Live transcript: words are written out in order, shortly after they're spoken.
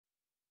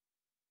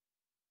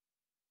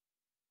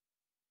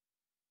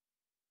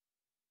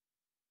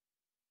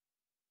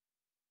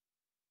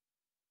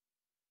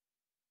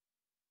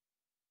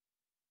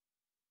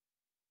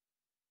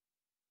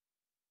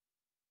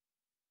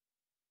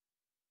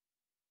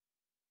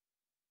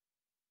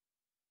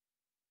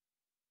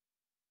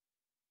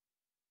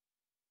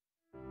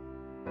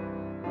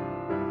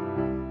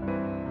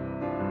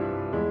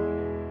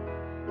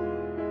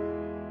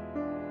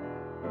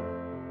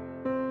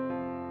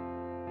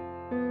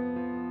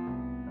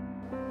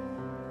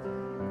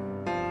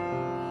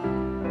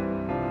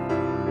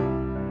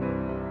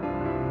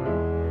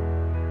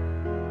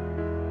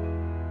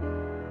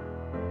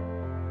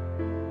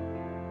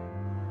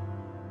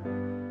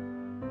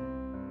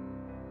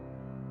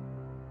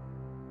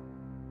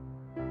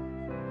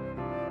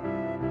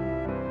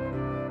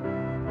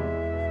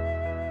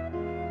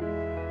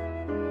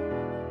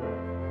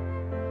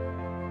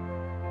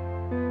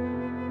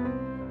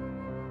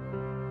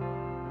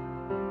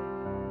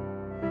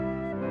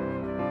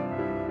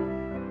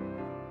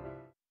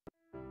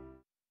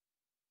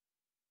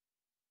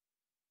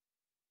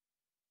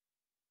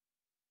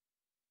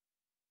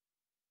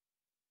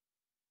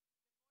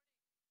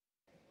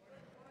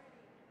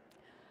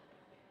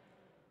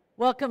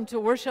Welcome to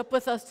worship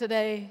with us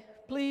today.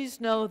 Please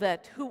know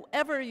that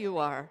whoever you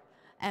are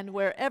and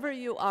wherever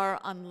you are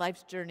on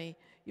life's journey,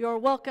 you are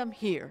welcome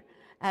here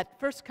at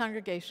First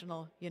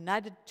Congregational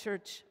United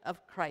Church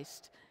of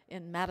Christ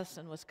in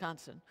Madison,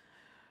 Wisconsin.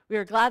 We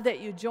are glad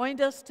that you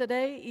joined us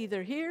today,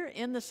 either here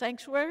in the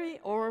sanctuary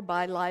or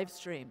by live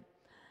stream.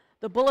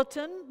 The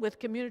bulletin with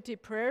community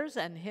prayers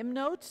and hymn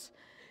notes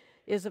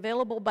is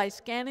available by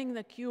scanning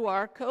the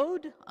QR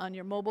code on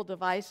your mobile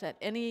device at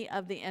any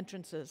of the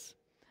entrances.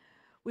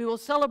 We will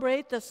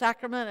celebrate the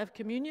sacrament of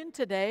communion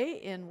today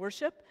in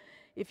worship.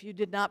 If you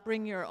did not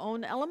bring your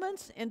own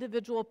elements,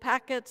 individual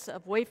packets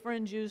of wafer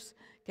and juice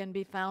can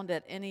be found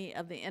at any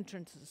of the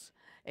entrances.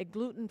 A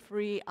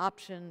gluten-free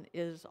option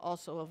is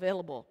also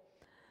available.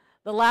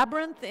 The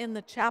labyrinth in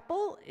the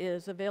chapel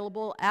is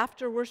available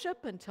after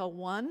worship until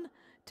 1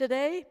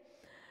 today.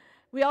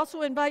 We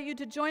also invite you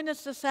to join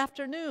us this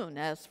afternoon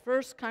as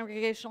First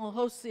Congregational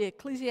hosts the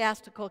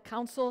Ecclesiastical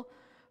Council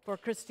for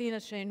Christina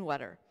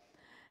Shanewetter.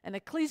 An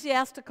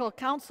ecclesiastical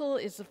council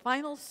is the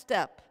final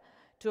step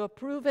to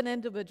approve an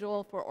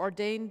individual for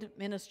ordained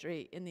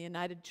ministry in the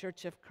United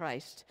Church of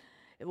Christ.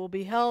 It will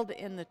be held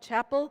in the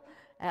chapel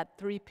at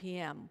 3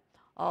 p.m.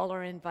 All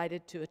are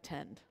invited to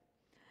attend.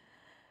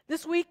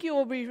 This week you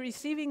will be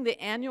receiving the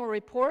annual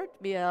report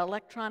via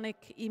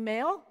electronic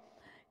email.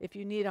 If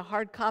you need a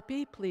hard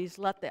copy, please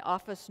let the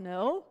office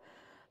know.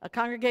 A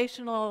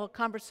congregational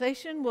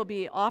conversation will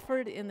be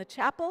offered in the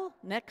chapel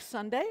next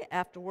Sunday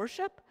after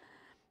worship.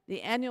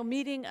 The annual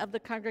meeting of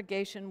the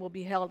congregation will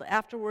be held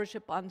after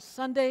worship on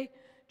Sunday,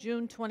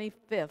 June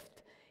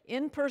 25th,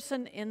 in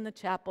person in the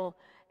chapel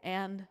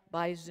and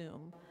by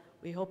Zoom.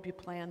 We hope you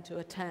plan to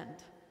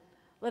attend.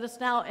 Let us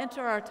now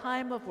enter our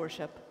time of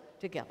worship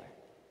together.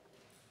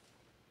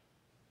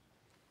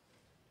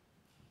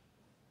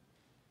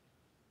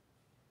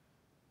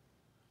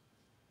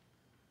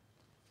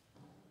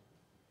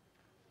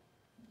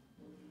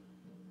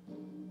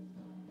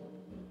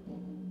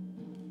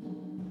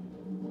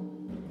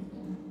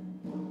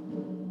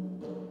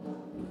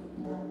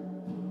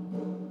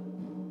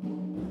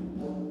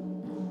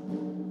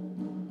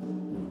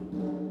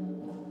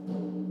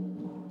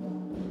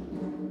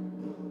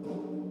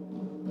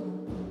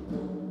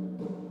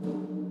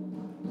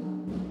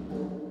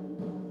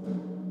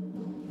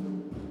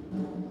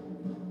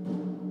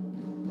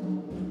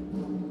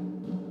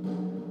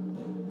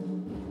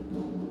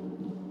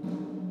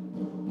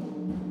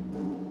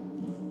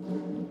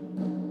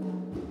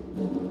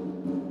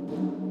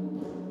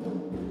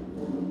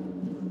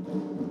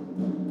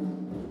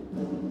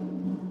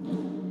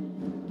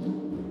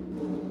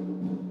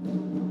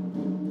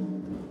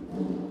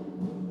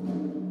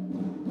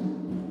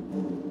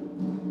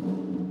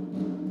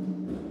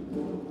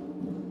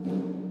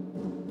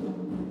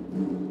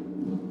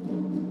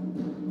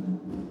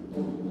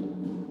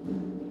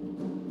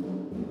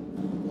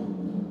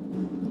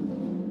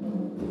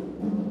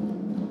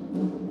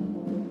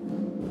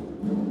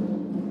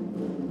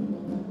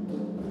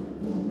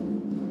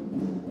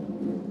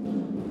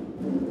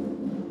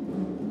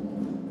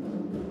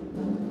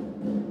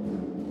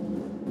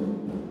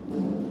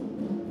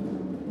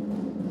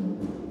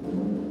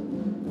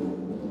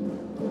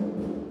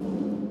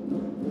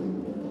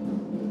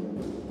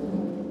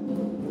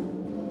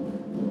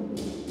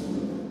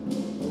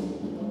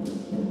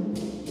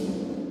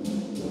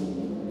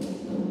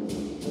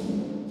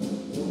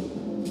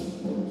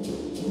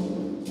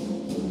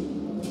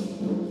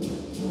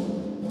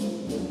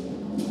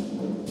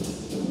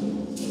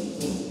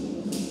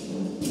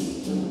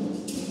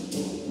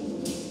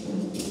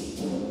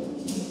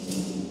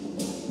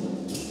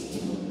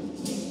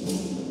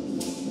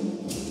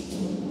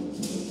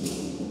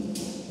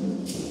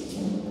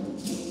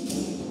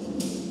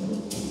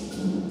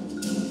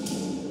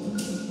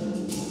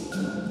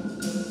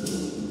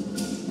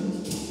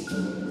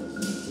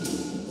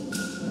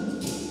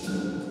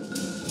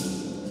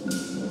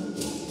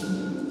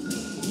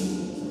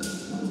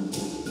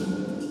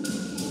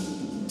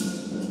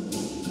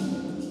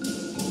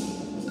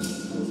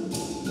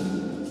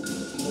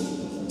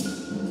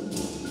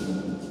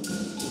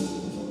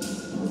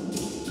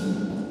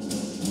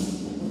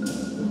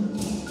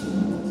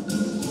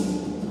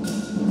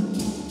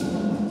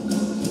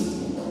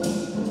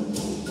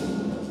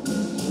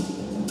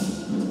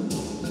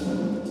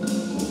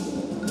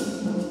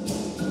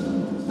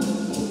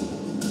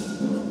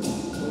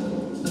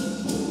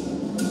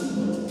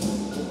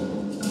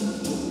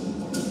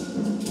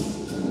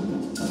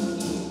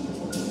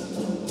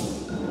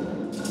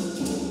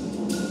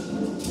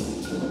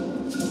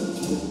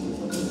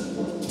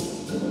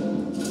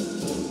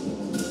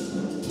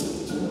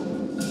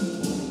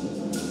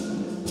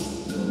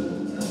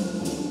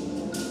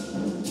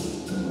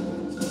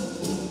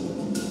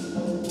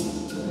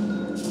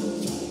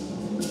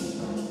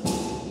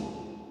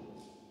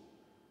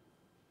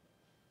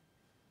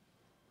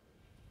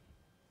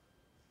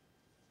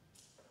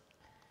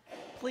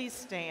 Please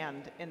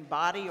stand in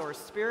body or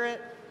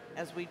spirit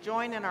as we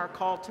join in our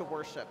call to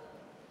worship.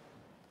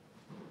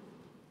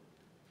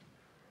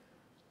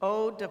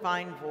 O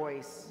divine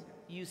voice,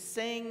 You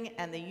sing,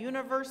 and the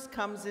universe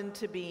comes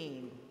into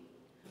being.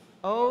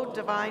 O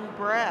divine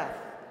breath,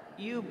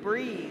 you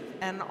breathe,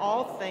 and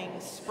all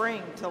things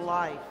spring to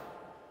life.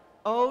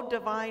 O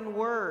divine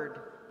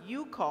word,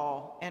 you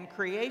call, and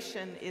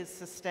creation is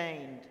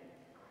sustained.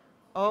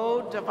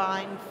 O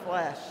divine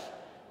flesh,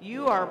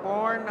 you are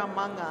born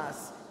among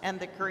us, and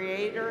the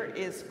Creator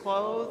is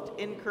clothed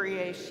in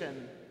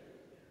creation.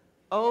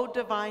 O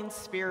divine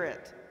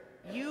Spirit,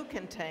 you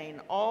contain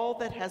all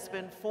that has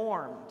been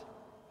formed.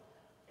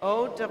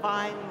 O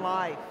divine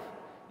life,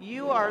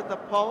 you are the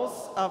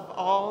pulse of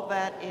all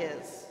that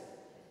is.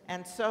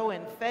 And so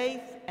in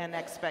faith and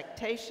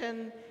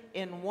expectation,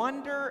 in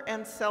wonder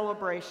and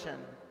celebration,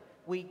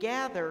 we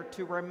gather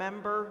to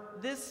remember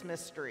this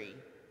mystery.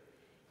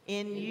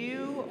 In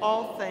you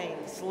all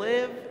things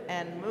live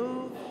and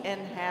move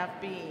and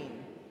have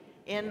being.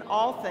 In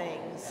all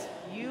things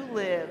you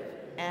live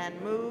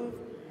and move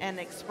and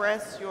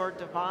express your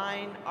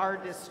divine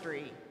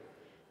artistry.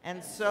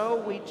 And so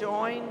we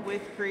join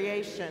with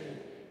creation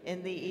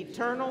in the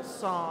eternal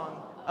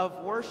song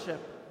of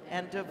worship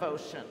and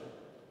devotion.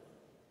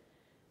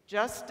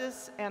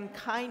 Justice and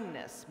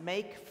kindness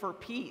make for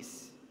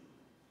peace.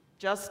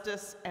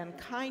 Justice and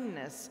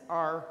kindness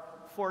are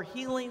for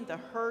healing the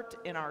hurt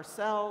in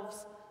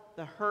ourselves,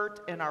 the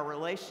hurt in our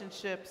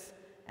relationships,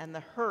 and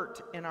the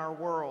hurt in our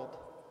world.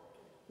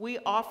 We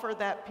offer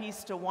that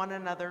peace to one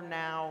another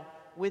now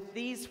with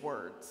these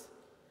words.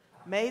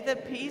 May the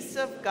peace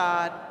of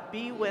God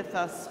be with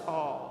us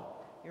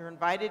all. You're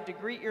invited to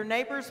greet your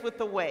neighbors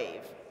with a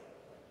wave.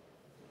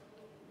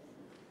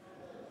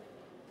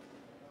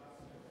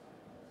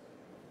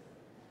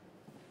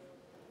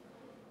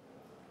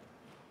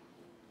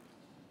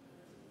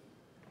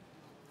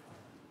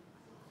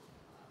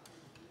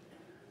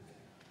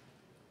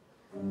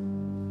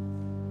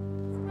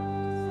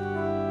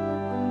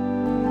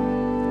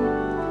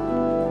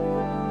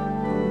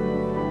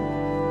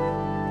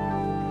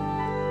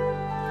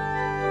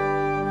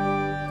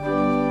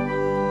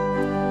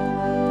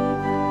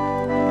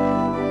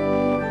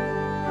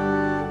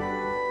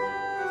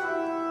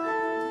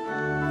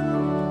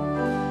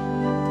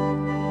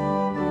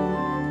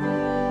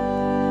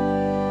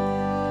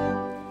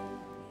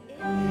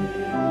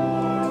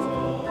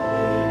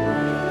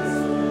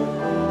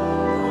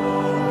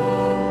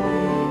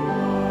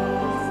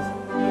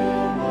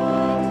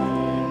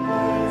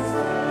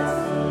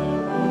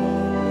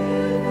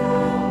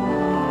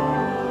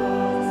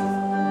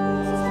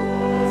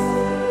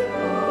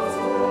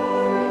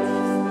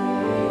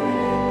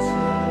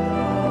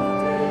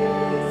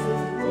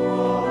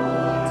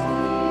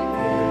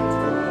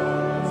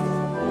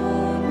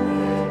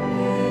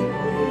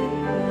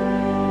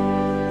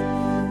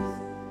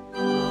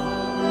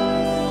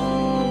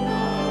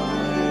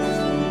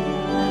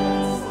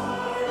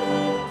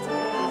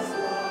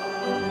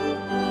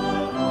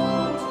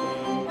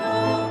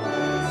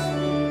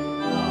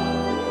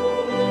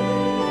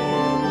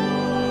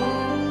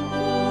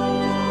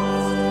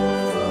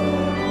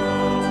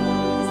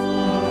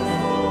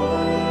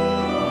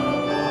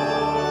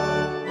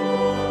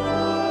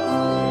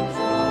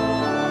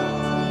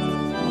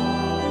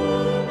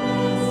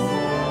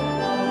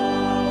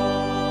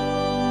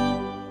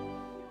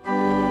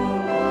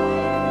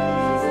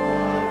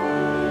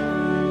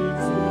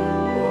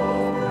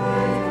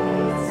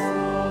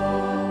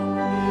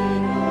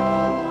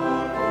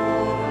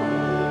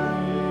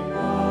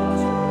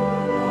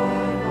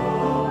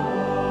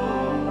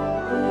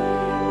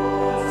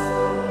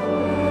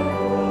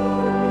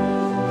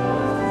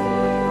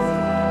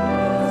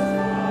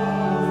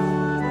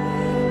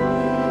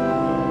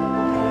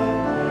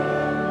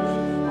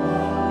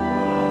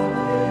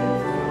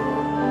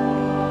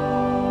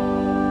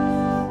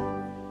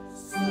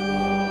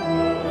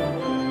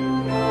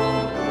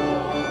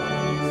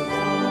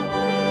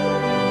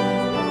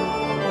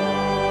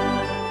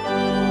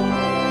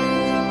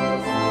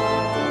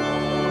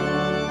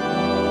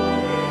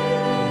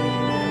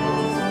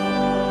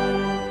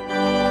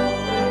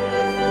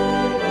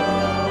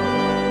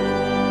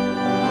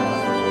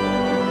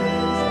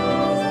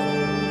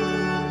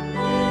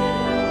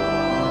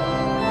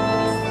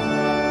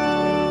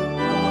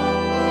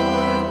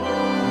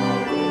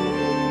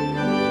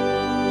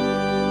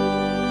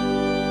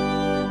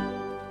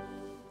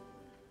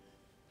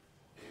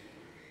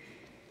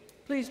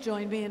 Please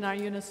join me in our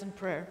unison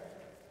prayer.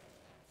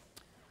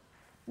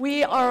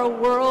 We are a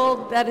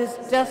world that is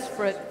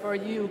desperate for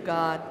you,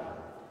 God.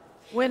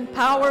 When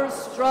powers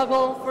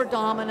struggle for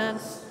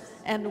dominance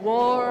and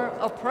war,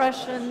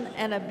 oppression,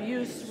 and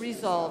abuse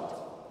result,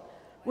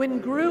 when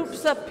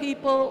groups of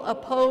people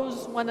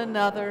oppose one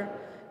another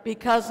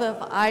because of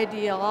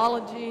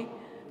ideology,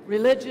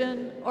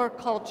 religion, or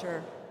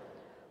culture,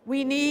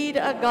 we need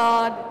a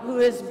God who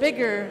is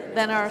bigger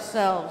than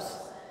ourselves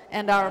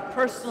and our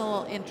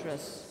personal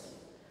interests.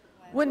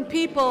 When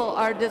people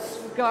are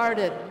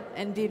disregarded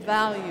and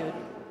devalued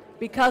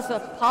because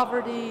of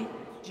poverty,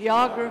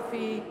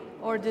 geography,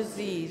 or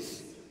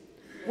disease,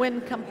 when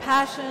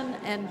compassion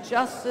and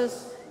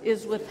justice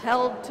is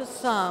withheld to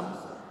some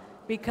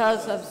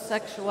because of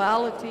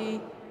sexuality,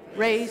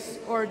 race,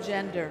 or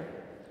gender.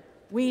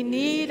 We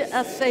need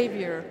a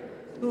Savior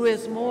who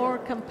is more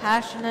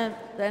compassionate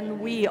than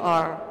we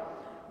are,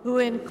 who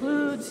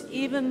includes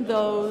even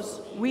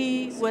those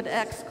we would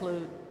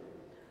exclude.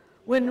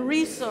 When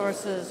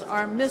resources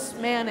are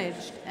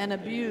mismanaged and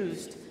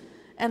abused,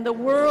 and the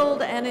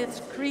world and its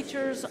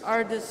creatures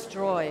are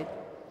destroyed,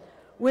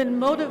 when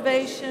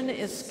motivation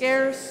is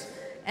scarce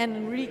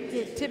and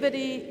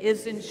creativity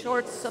is in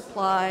short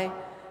supply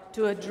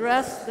to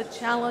address the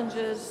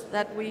challenges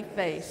that we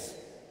face,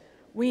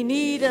 we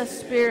need a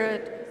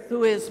Spirit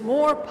who is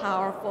more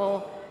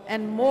powerful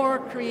and more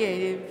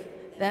creative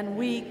than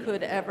we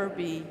could ever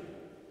be.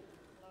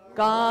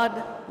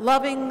 God,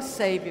 loving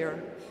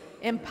Savior,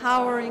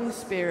 empowering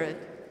Spirit,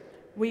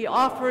 we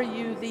offer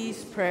you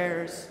these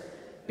prayers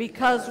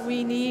because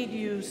we need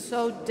you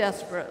so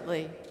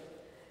desperately.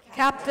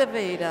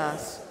 Captivate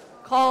us,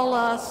 call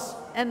us,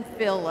 and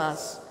fill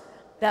us,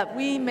 that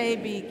we may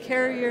be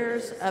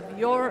carriers of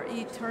your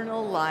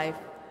eternal life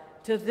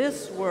to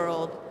this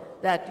world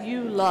that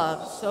you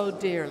love so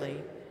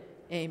dearly.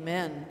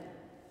 Amen.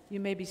 You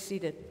may be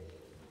seated.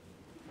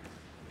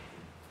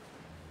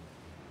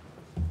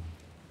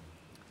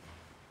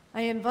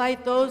 I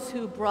invite those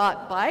who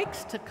brought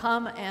bikes to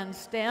come and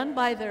stand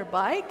by their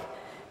bike.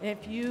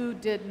 If you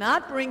did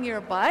not bring your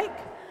bike,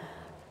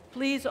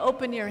 please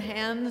open your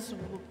hands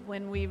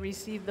when we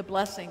receive the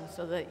blessing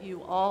so that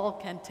you all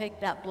can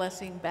take that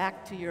blessing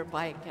back to your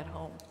bike at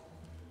home.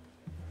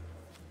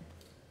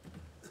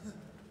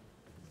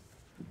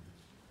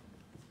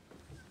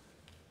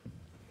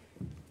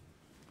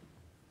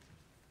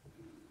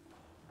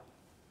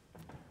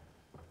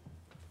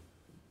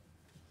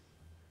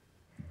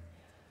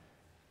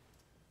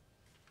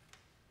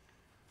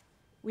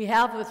 We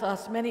have with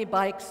us many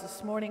bikes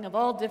this morning of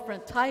all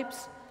different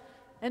types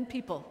and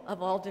people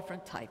of all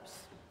different types.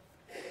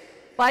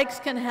 Bikes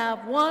can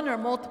have one or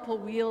multiple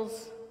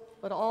wheels,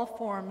 but all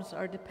forms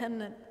are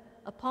dependent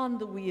upon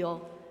the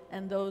wheel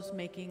and those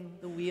making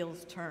the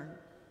wheels turn.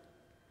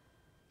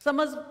 Some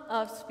of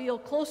us feel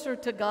closer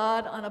to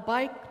God on a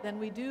bike than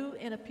we do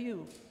in a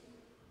pew.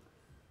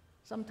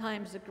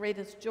 Sometimes the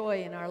greatest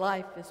joy in our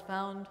life is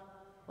found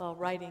while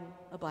riding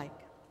a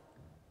bike.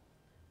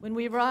 When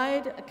we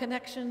ride, a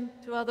connection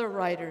to other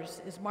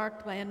riders is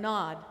marked by a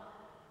nod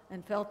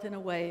and felt in a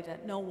way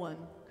that no one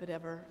could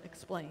ever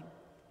explain.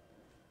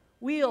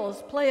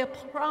 Wheels play a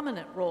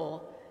prominent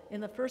role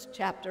in the first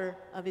chapter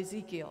of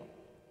Ezekiel,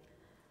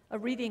 a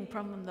reading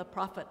from the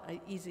prophet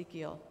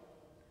Ezekiel.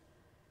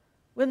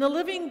 When the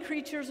living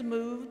creatures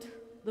moved,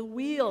 the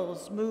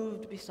wheels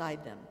moved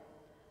beside them.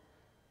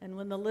 And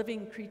when the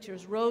living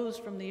creatures rose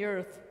from the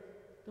earth,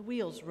 the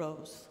wheels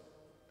rose.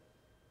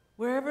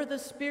 Wherever the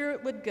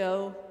Spirit would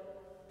go,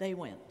 they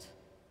went,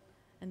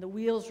 and the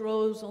wheels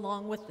rose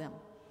along with them.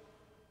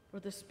 For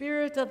the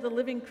Spirit of the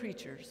living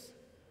creatures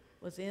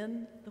was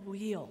in the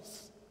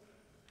wheels.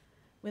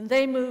 When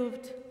they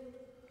moved,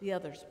 the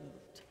others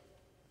moved.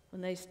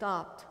 When they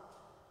stopped,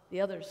 the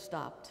others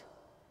stopped.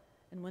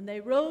 And when they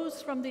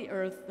rose from the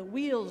earth, the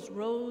wheels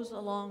rose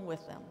along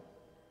with them.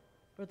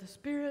 For the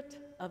Spirit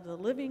of the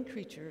living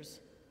creatures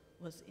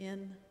was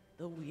in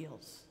the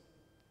wheels.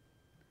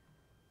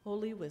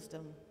 Holy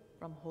wisdom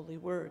from holy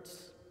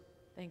words.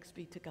 Thanks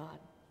be to God.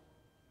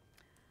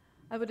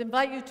 I would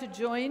invite you to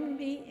join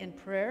me in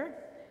prayer.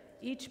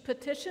 Each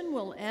petition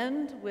will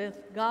end with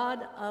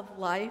God of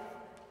life.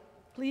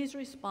 Please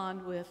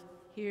respond with,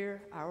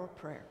 hear our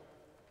prayer.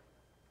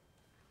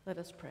 Let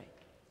us pray.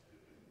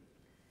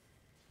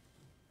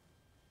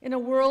 In a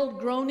world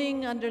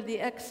groaning under the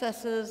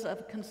excesses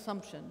of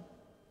consumption,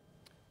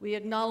 we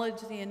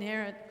acknowledge the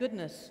inherent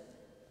goodness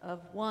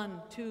of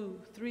 1, 2,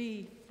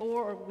 3,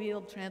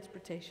 4-wheeled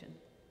transportation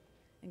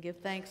and give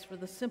thanks for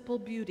the simple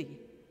beauty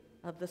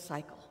of the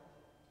cycle.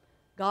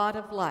 God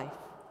of life,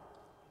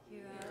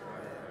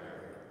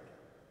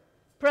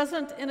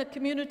 present in a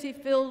community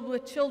filled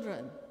with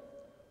children,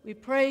 we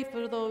pray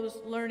for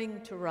those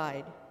learning to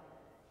ride.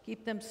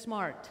 Keep them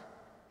smart,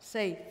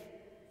 safe,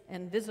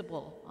 and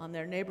visible on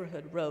their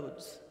neighborhood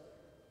roads.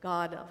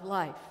 God of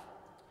life,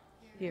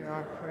 hear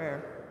our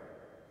prayer.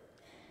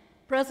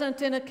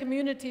 Present in a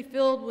community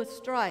filled with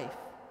strife,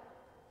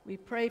 we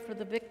pray for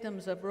the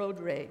victims of road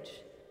rage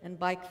and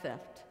bike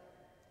theft,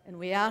 and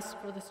we ask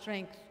for the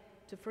strength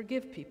to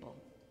forgive people.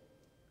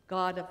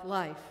 God of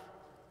life,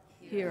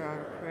 hear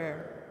our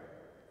prayer.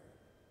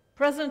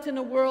 Present in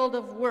a world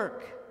of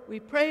work, we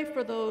pray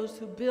for those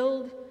who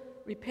build,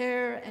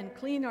 repair, and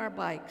clean our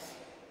bikes,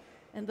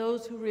 and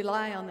those who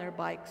rely on their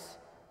bikes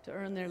to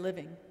earn their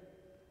living.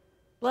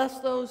 Bless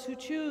those who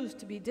choose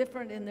to be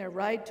different in their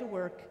ride to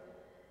work,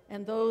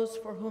 and those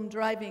for whom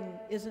driving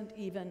isn't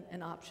even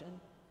an option.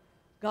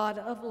 God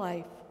of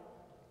life,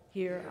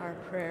 hear our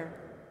prayer.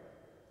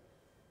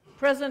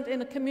 Present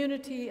in a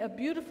community of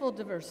beautiful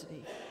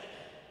diversity,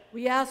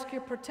 we ask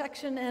your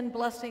protection and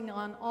blessing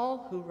on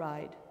all who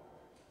ride,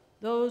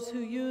 those who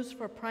use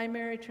for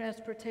primary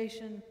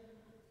transportation,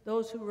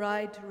 those who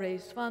ride to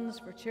raise funds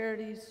for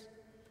charities,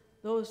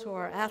 those who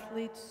are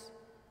athletes,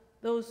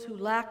 those who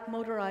lack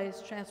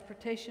motorized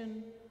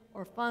transportation,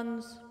 or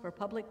funds for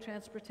public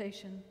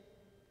transportation,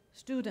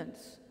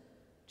 students,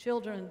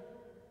 children,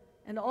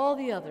 and all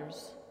the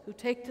others who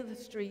take to the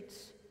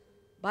streets,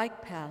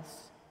 bike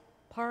paths,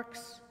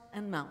 parks,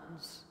 and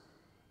mountains.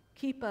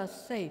 Keep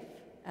us safe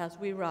as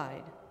we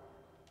ride.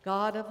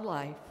 God of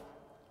life.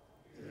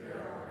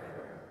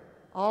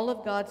 All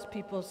of God's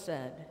people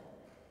said,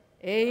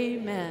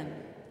 Amen.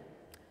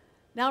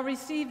 Now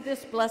receive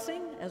this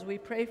blessing as we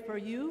pray for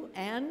you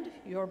and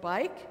your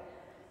bike.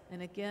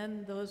 And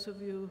again, those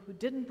of you who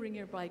didn't bring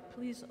your bike,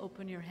 please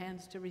open your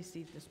hands to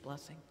receive this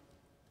blessing.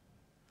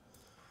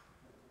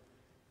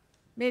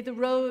 May the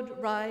road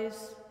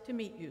rise to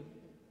meet you.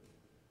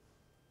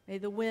 May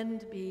the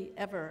wind be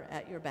ever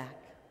at your back.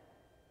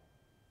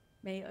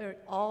 May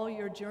all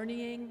your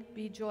journeying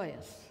be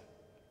joyous.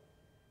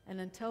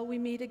 And until we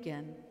meet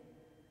again,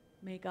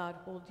 may God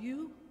hold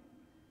you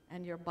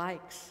and your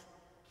bikes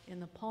in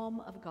the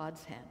palm of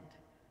God's hand.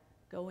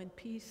 Go in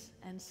peace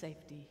and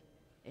safety.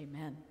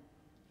 Amen.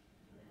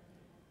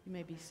 You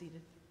may be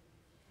seated.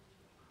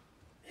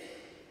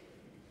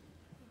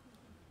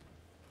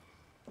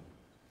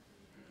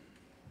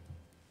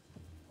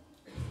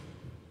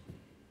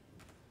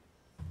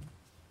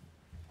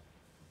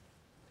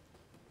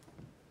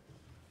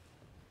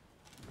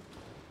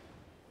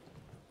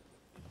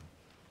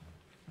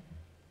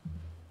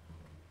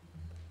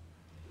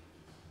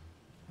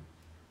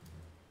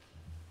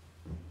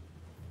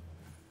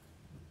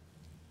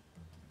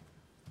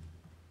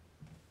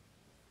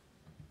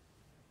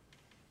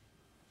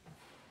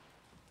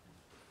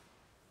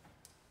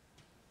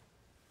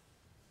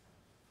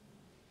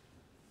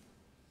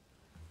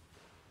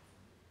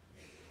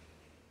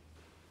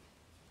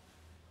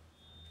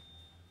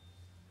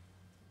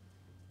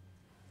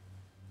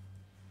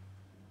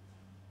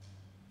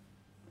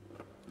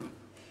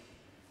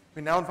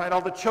 We now invite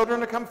all the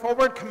children to come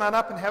forward. Come on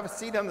up and have a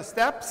seat on the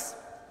steps.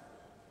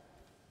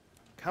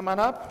 Come on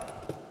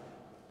up.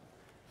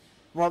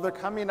 While they're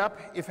coming up,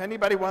 if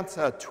anybody wants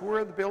a tour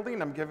of the building,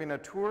 I'm giving a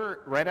tour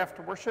right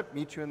after worship.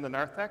 Meet you in the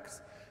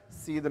narthex.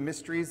 See the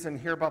mysteries and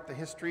hear about the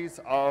histories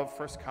of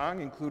First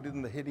Cong, included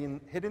in the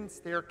hidden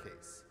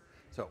staircase.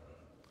 So,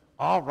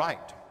 all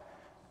right.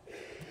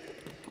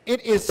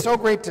 It is so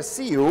great to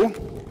see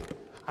you.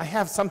 I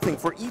have something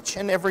for each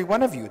and every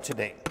one of you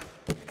today.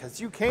 Because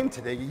you came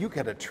today, you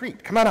get a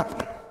treat. Come on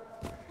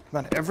up. Come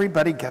on,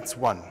 everybody gets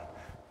one.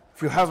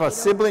 If you have a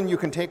sibling, you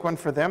can take one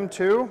for them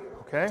too.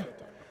 Okay?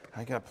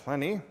 I got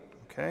plenty.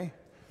 Okay?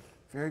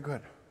 Very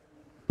good.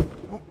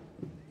 Oh,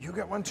 you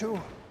get one too.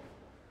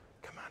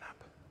 Come on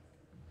up.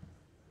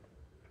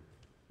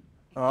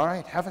 All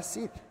right, have a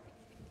seat.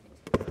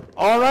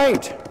 All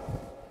right.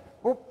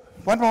 Oh,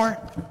 one more.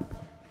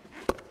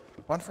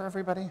 One for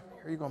everybody.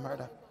 Here you go,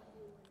 Marta.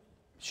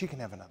 She can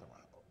have another one.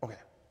 Okay.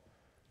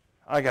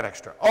 I got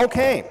extra.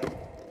 Okay.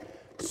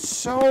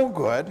 So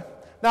good.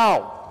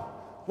 Now,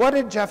 what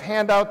did Jeff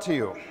hand out to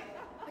you?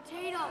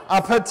 Potato. A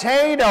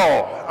potato.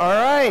 All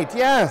right,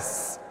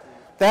 yes.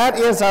 That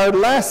is our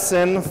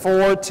lesson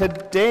for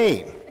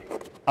today.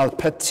 A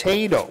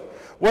potato.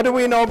 What do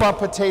we know about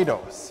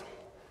potatoes?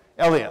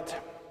 Elliot.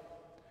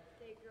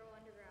 They grow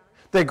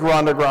underground. They grow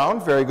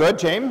underground. Very good.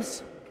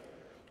 James?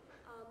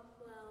 Well, I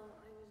was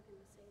going to say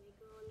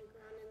they grow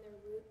underground in their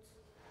roots.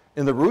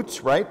 In the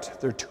roots,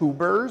 right? They're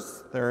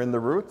tubers. They're in the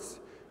roots.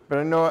 But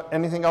I know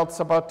anything else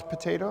about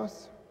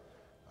potatoes?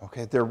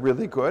 Okay, they're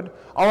really good.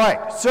 All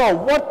right, so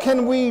what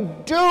can we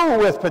do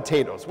with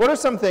potatoes? What are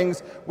some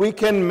things we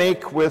can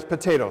make with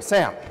potatoes?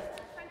 Sam?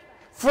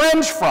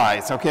 French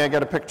fries. Okay, I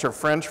got a picture of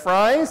French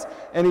fries.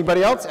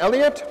 Anybody else?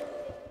 Elliot?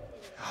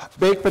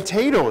 Baked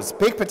potatoes.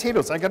 Baked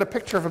potatoes. I got a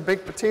picture of a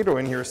baked potato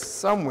in here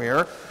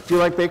somewhere. Do you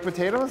like baked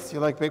potatoes? You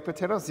like baked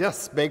potatoes?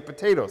 Yes, baked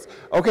potatoes.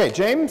 Okay,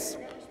 James?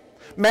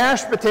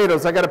 Mashed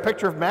potatoes. I got a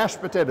picture of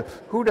mashed potatoes.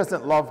 Who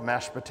doesn't love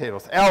mashed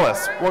potatoes?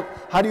 Alice,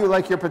 how do you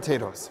like your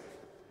potatoes?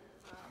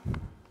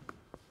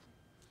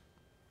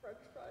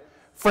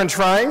 French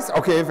fries.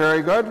 Okay,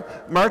 very good.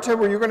 Marta,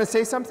 were you going to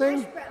say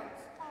something?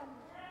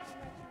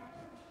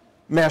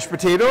 Mashed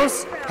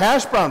potatoes.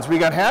 Hash browns. We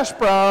got hash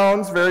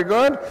browns. Very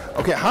good.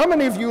 Okay, how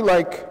many of you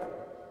like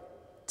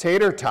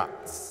tater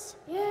tots?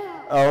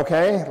 Yeah.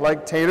 Okay,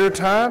 like tater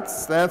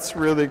tots? That's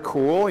really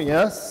cool,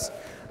 yes.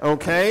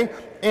 Okay,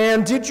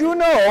 and did you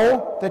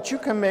know that you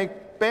can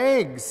make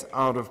bags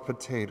out of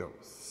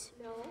potatoes?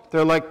 No.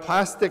 They're like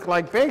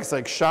plastic-like bags,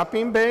 like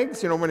shopping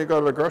bags. You know, when you go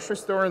to the grocery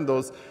store and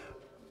those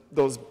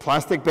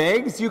plastic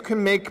bags, you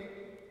can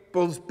make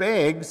those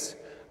bags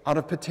out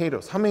of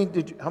potatoes. How many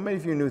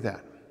of you knew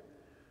that?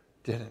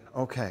 Didn't?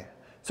 Okay.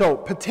 So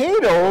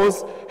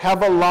potatoes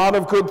have a lot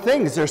of good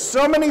things. There's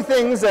so many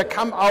things that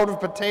come out of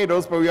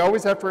potatoes, but we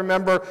always have to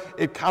remember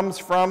it comes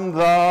from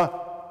the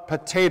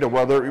potato,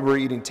 whether we're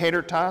eating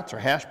tater tots or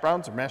hash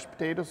browns or mashed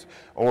potatoes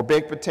or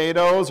baked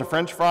potatoes or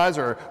French fries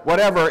or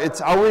whatever.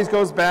 It always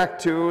goes back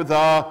to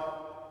the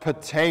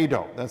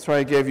potato. That's why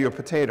I gave you a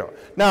potato.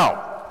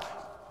 Now,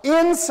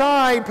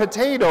 inside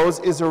potatoes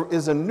is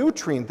a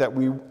nutrient that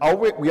we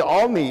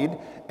all need,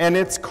 and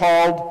it's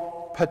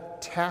called potassium.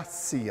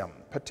 potassium.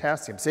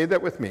 Potassium. Say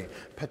that with me.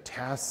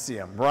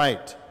 Potassium.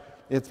 Right.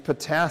 It's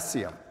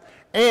potassium.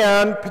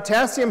 And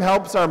potassium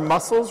helps our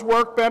muscles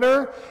work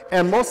better,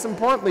 and most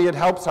importantly, it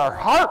helps our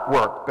heart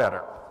work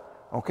better.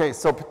 Okay,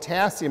 so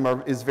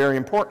potassium is very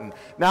important.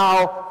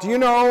 Now, do you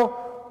know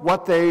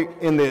what they,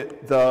 in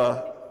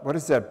what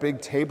is that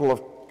big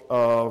table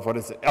of what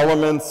is it,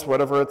 elements,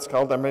 whatever it's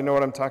called? Everybody know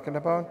what I'm talking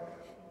about?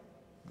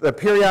 The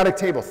periodic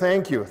table.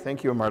 Thank you,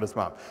 Marta's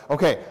mom.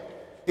 Okay,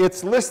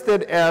 it's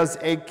listed as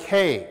a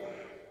K.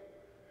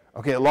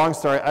 Okay, long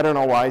story, I don't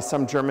know why,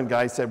 some German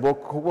guy said, we'll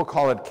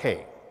call it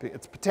K.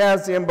 It's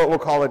potassium, but we'll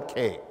call it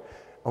K.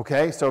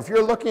 Okay, so if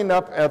you're looking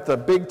up at the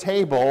big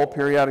table,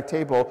 periodic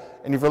table,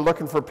 and if you're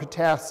looking for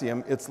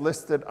potassium, it's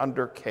listed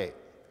under K.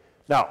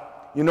 Now,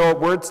 you know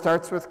what word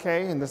starts with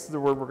K, and this is the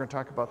word we're going to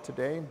talk about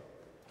today?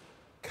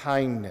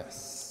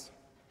 Kindness.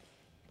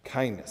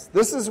 Kindness.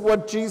 This is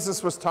what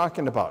Jesus was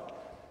talking about.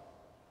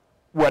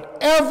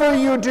 Whatever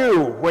you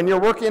do when you're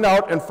working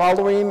out and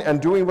following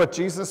and doing what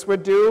Jesus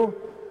would do,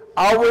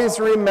 always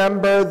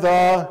remember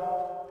the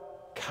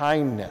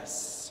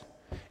kindness.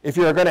 If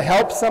you're going to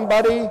help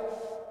somebody,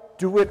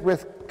 do it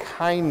with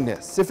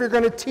kindness. If you're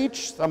going to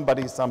teach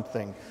somebody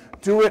something,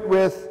 do it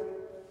with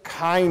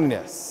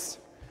kindness.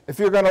 If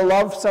you're going to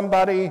love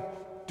somebody,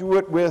 do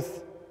it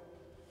with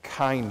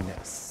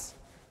kindness.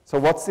 So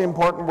what's the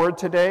important word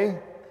today?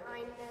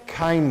 Kindness.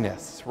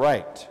 Kindness,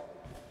 right.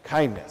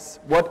 Kindness.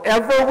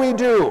 Whatever we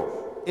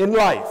do in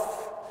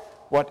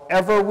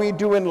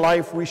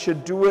life, we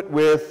should do it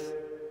with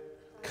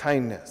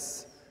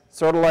kindness.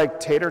 Sort of like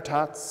tater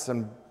tots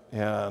and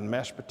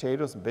mashed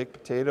potatoes and baked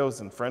potatoes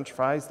and French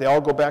fries, they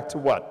all go back to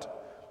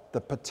what? The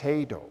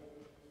potato.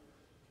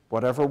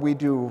 Whatever we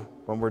do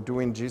when we're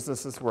doing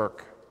Jesus'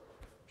 work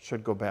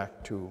should go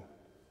back to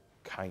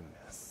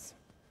kindness.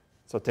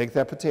 So take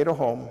that potato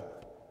home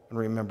and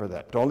remember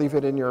that. Don't leave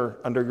it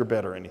under your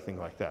bed or anything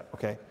like that,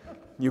 okay?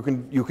 You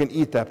can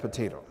eat that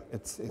potato.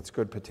 It's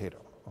good potato,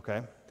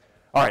 okay?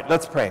 All right,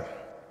 let's pray.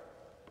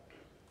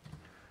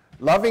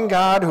 Loving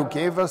God who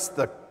gave us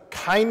the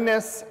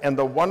kindness and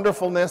the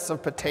wonderfulness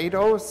of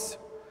potatoes,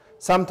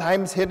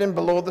 sometimes hidden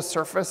below the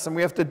surface and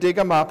we have to dig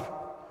them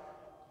up,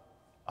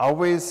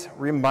 always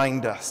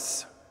remind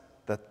us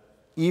that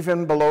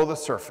even below the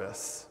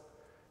surface,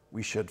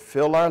 we should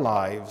fill our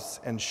lives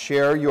and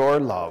share your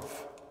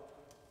love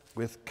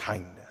with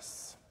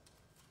kindness.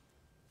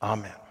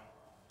 Amen.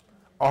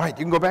 All right,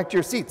 you can go back to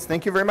your seats.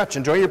 Thank you very much.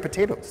 Enjoy your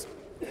potatoes.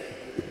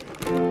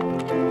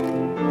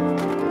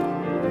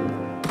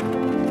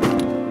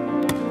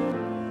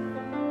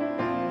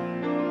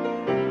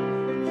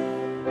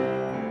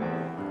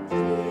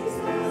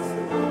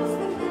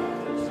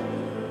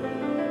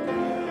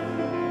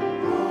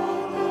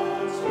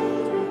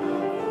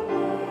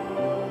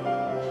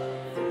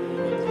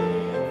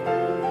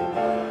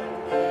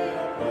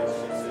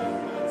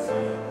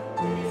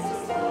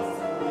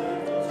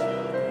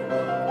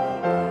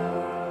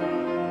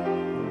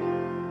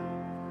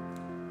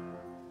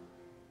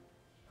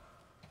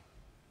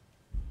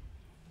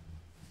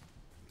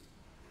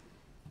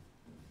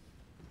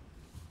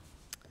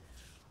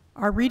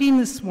 Our reading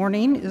this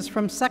morning is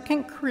from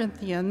 2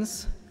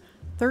 Corinthians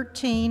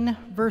 13,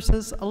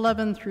 verses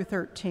 11 through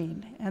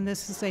 13, and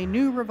this is a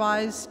New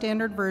Revised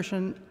Standard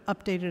Version,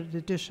 updated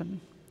edition.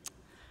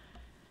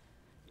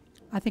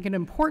 I think an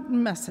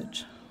important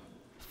message.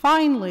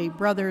 Finally,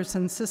 brothers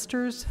and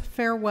sisters,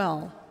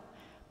 farewell.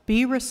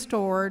 Be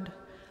restored.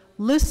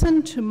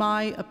 Listen to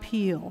my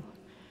appeal.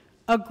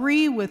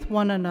 Agree with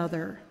one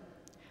another.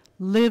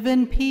 Live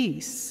in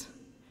peace.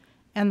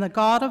 And the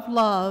God of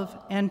love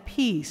and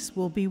peace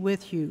will be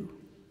with you.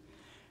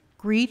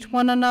 Greet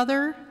one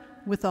another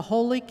with a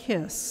holy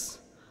kiss.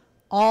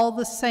 All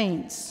the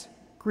saints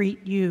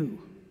greet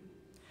you.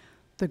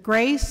 The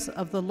grace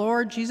of the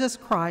Lord Jesus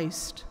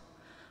Christ,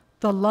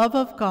 the love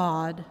of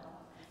God,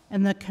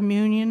 and the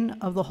communion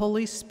of the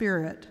Holy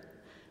Spirit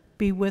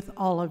be with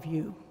all of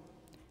you.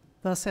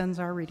 Thus ends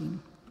our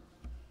reading.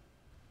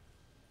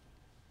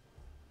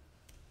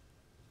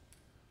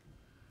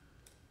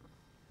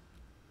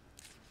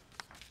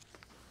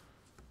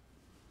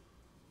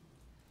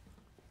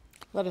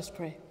 Let us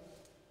pray.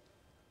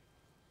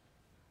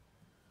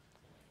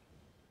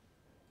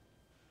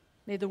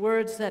 May the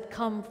words that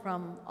come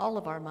from all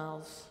of our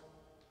mouths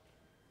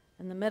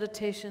and the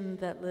meditation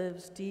that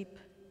lives deep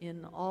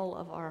in all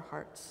of our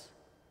hearts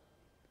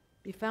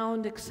be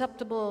found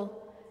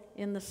acceptable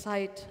in the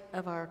sight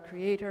of our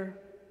Creator,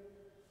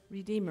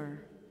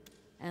 Redeemer,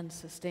 and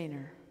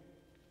Sustainer.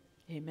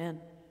 Amen.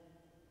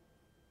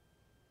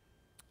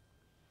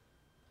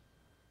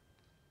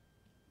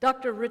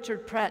 Dr.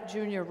 Richard Pratt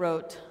Jr.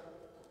 wrote,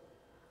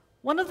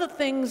 "One of the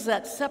things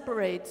that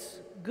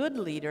separates good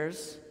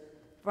leaders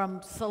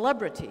from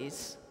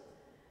celebrities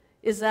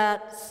is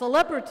that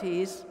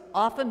celebrities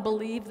often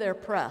believe their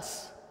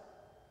press.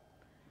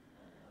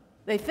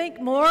 They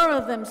think more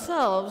of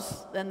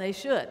themselves than they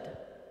should.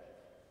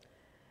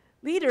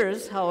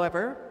 Leaders,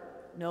 however,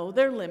 know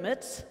their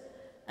limits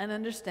and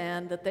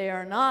understand that they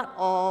are not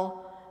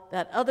all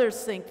that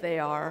others think they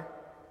are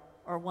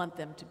or want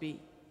them to be.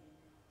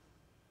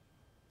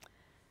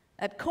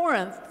 At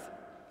Corinth,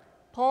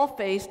 Paul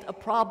faced a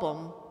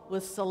problem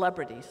with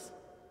celebrities.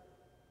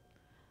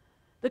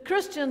 The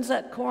Christians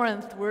at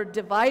Corinth were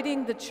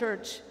dividing the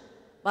church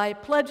by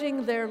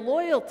pledging their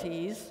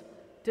loyalties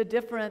to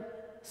different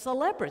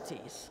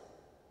celebrities.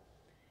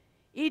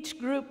 Each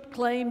group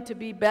claimed to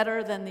be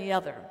better than the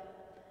other,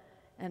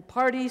 and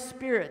party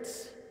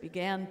spirits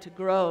began to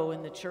grow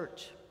in the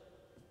church.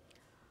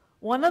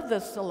 One of the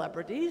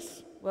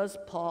celebrities was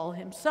Paul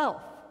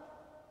himself.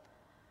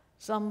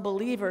 Some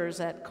believers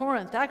at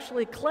Corinth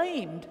actually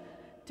claimed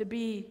to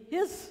be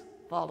his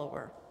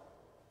follower.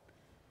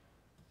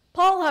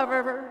 Paul,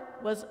 however,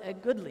 was a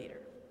good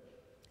leader.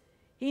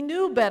 He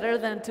knew better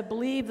than to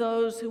believe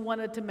those who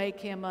wanted to make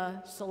him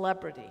a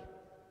celebrity,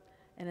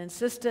 and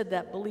insisted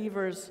that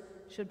believers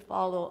should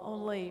follow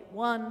only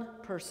one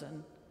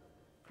person,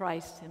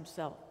 Christ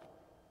himself.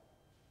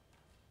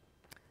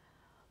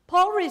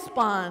 Paul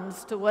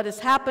responds to what is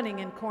happening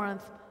in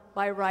Corinth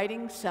by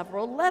writing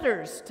several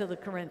letters to the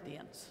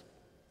Corinthians.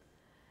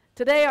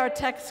 Today our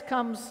text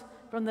comes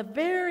from the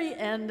very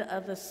end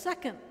of the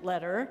second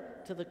letter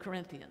to the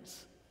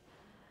Corinthians.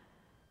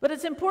 But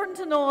it's important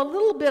to know a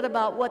little bit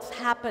about what's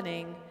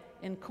happening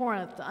in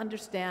Corinth to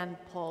understand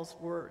Paul's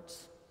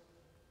words.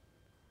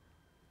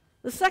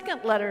 The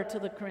second letter to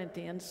the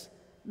Corinthians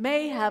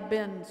may have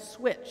been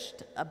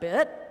switched a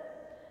bit.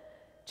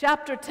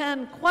 Chapter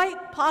 10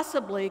 quite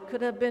possibly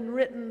could have been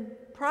written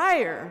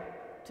prior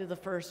to the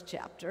first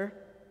chapter.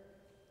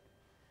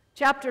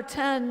 Chapter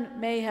 10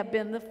 may have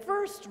been the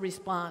first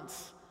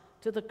response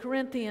to the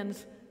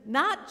Corinthians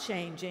not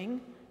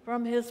changing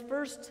from his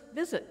first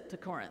visit to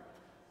Corinth.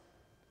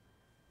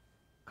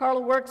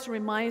 Carla Works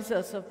reminds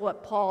us of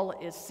what Paul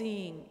is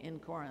seeing in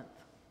Corinth.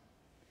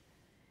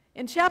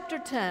 In chapter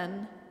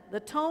 10,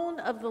 the tone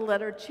of the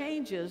letter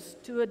changes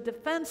to a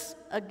defense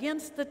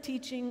against the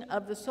teaching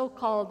of the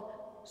so-called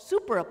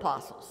super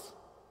apostles.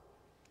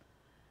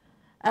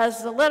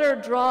 As the letter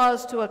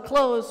draws to a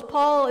close,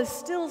 Paul is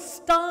still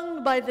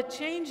stung by the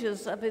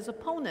changes of his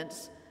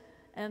opponents,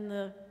 and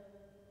the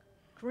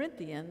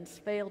Corinthians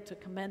fail to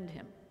commend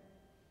him.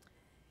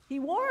 He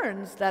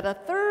warns that a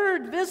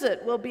third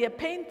visit will be a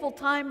painful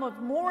time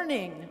of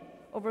mourning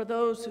over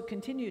those who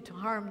continue to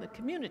harm the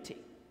community.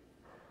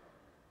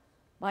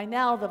 By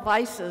now, the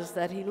vices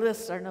that he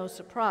lists are no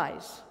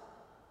surprise: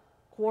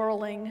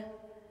 quarreling,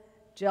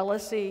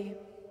 jealousy,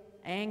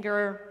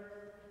 anger,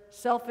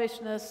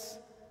 selfishness,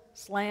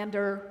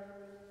 slander,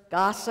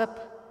 gossip,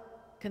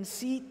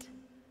 conceit,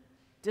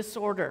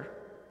 disorder.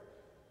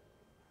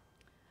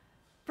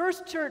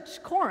 First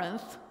Church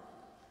Corinth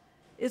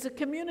is a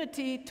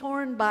community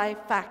torn by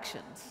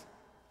factions.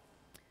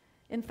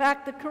 In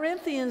fact, the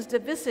Corinthians'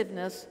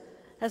 divisiveness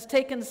has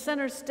taken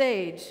center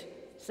stage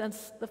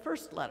since the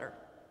first letter.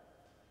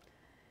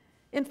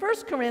 In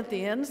 1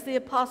 Corinthians, the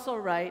apostle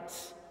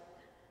writes,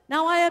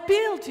 "Now I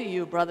appeal to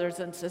you, brothers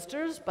and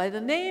sisters, by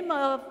the name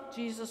of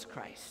Jesus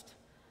Christ,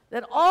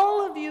 that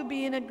all of you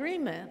be in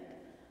agreement,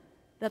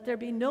 that there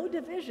be no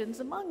divisions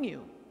among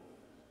you,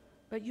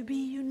 but you be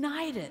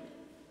united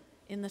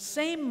in the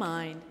same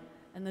mind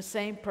and the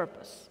same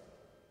purpose."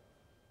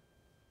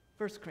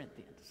 1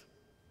 Corinthians.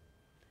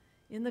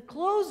 In the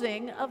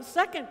closing of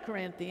 2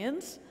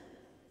 Corinthians,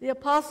 the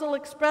apostle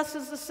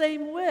expresses the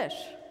same wish: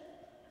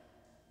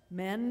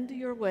 mend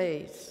your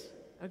ways,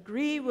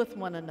 agree with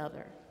one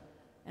another,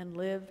 and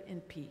live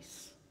in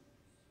peace.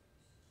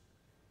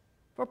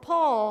 For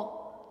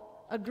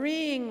Paul,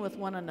 agreeing with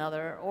one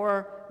another,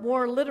 or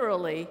more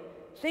literally,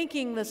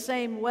 thinking the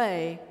same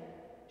way,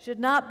 should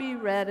not be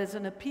read as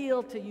an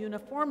appeal to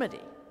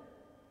uniformity.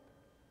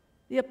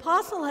 The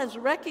apostle has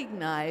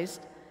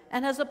recognized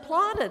and has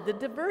applauded the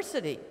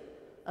diversity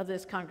of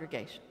this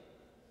congregation.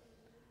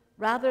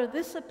 Rather,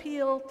 this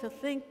appeal to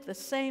think the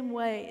same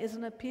way is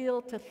an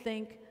appeal to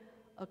think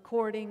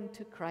according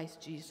to Christ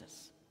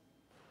Jesus,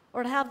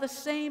 or to have the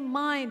same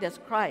mind as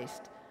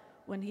Christ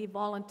when he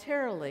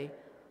voluntarily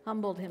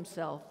humbled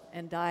himself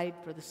and died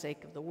for the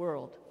sake of the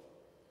world.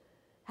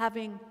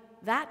 Having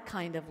that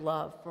kind of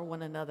love for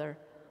one another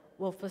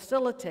will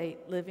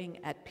facilitate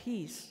living at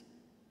peace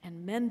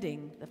and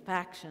mending the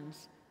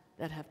factions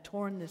that have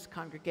torn this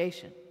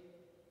congregation.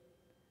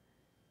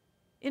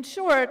 In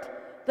short,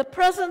 the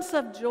presence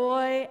of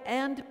joy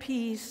and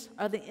peace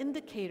are the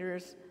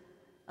indicators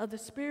of the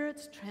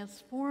Spirit's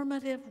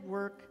transformative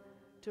work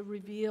to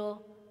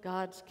reveal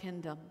God's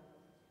kingdom.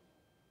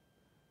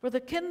 For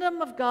the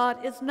kingdom of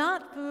God is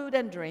not food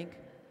and drink,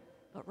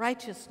 but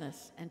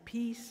righteousness and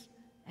peace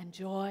and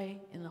joy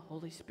in the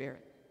Holy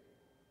Spirit.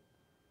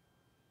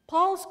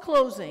 Paul's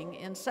closing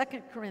in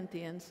 2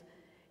 Corinthians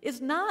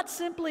is not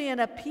simply an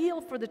appeal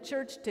for the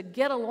church to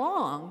get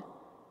along.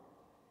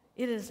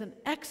 It is an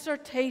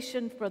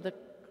exhortation for the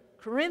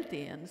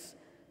Corinthians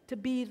to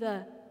be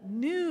the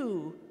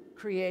new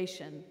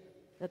creation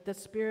that the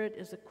Spirit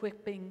is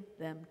equipping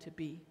them to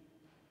be.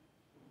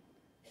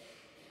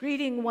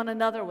 Greeting one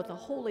another with a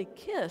holy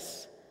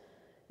kiss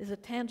is a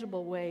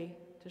tangible way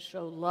to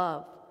show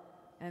love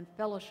and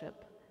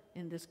fellowship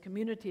in this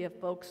community of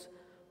folks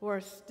who are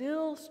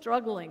still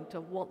struggling to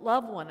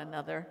love one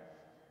another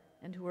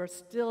and who are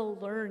still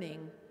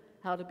learning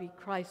how to be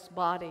Christ's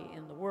body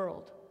in the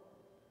world.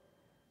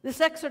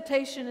 This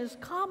exhortation is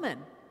common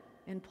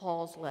in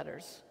Paul's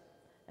letters,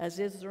 as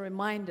is the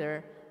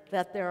reminder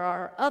that there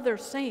are other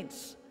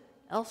saints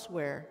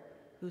elsewhere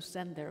who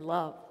send their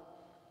love.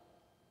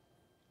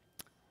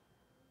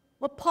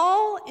 What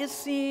Paul is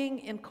seeing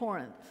in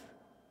Corinth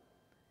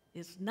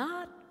is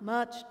not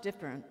much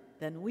different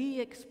than we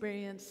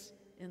experience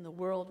in the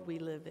world we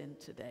live in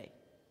today.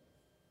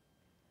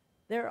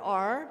 There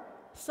are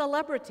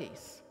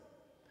celebrities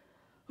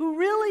who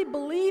really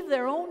believe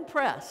their own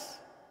press.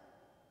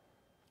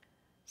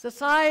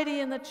 Society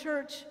and the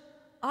church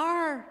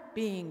are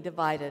being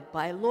divided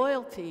by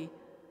loyalty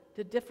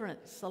to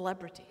different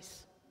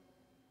celebrities.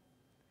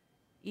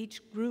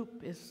 Each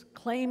group is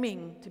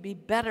claiming to be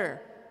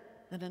better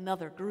than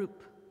another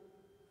group.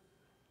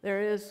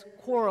 There is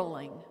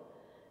quarreling,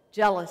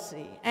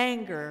 jealousy,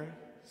 anger,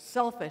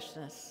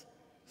 selfishness,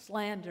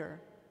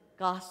 slander,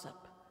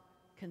 gossip,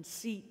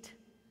 conceit.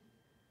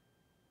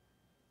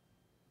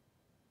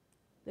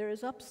 There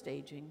is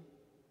upstaging,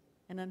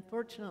 and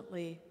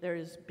unfortunately, there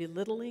is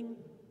belittling,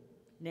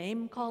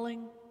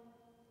 name-calling,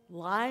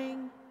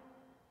 lying,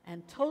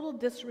 and total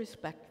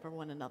disrespect for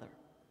one another.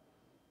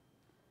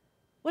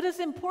 What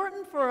is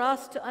important for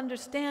us to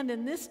understand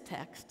in this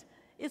text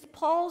is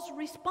Paul's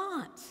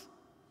response.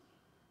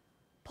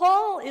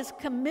 Paul is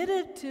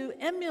committed to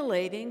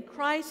emulating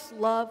Christ's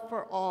love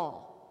for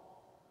all.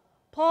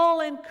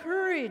 Paul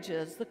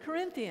encourages the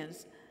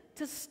Corinthians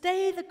to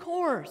stay the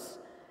course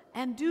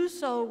and do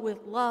so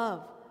with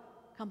love,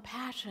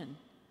 compassion,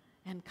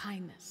 and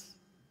kindness.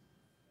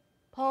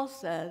 Paul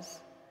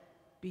says,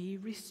 "Be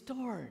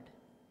restored.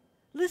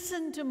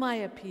 Listen to my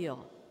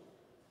appeal.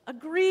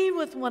 Agree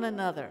with one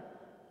another.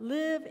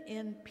 Live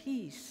in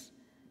peace,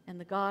 and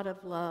the God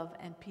of love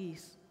and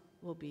peace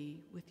will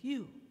be with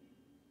you.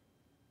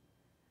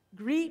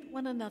 Greet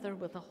one another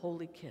with a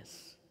holy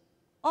kiss.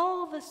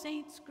 All the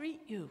saints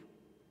greet you."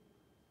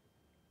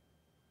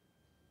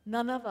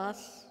 None of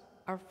us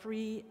are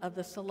free of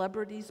the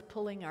celebrities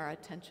pulling our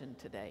attention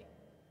today.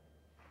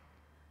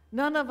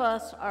 None of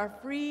us are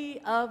free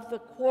of the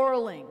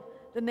quarreling,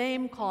 the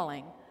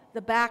name-calling,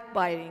 the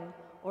backbiting,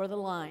 or the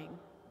lying.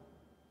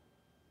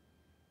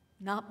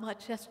 Not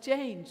much has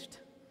changed.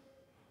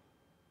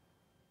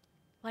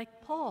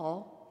 Like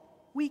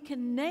Paul, we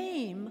can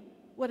name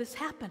what is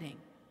happening,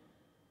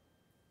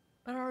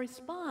 but our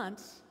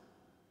response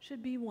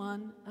should be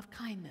one of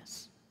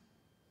kindness.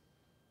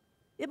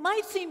 It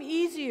might seem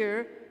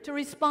easier to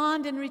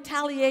respond in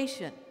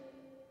retaliation,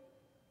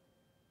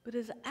 but it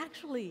is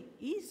actually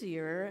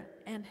easier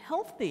and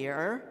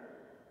healthier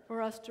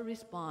for us to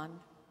respond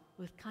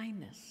with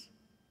kindness.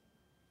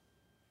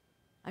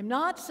 I'm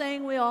not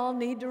saying we all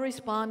need to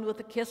respond with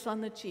a kiss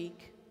on the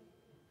cheek.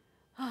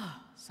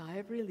 Sigh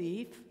of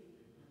relief.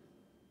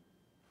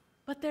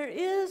 But there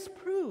is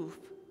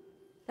proof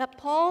that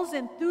Paul's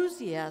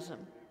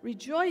enthusiasm,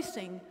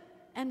 rejoicing,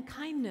 and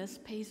kindness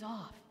pays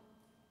off.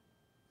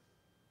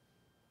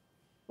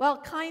 While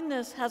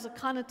kindness has a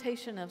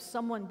connotation of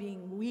someone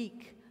being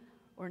weak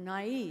or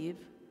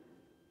naive,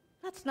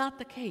 that's not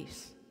the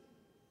case.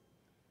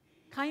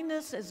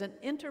 Kindness is an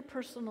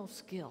interpersonal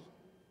skill.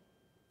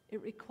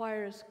 It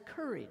requires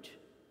courage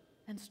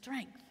and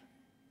strength.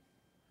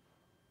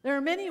 There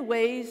are many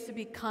ways to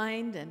be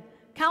kind and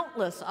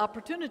countless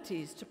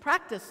opportunities to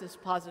practice this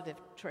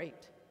positive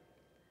trait.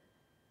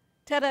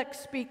 TEDx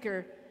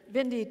speaker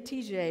Vindy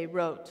TJ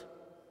wrote,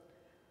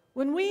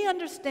 "When we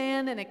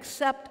understand and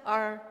accept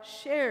our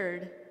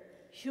shared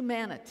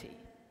humanity,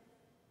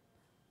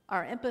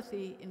 our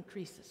empathy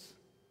increases.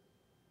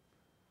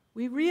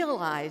 We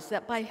realize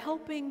that by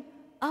helping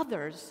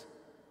others,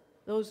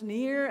 those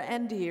near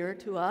and dear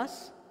to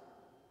us,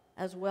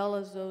 as well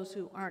as those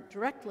who aren't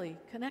directly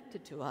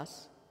connected to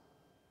us,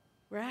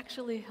 we're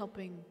actually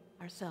helping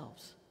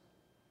ourselves."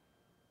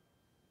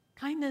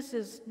 Kindness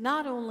is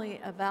not only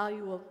a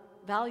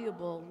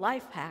valuable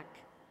life hack,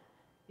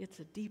 it's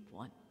a deep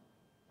one.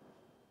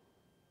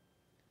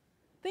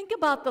 Think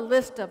about the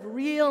list of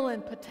real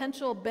and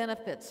potential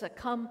benefits that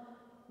come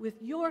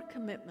with your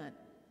commitment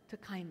to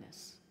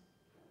kindness.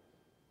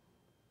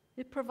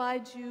 It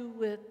provides you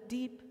with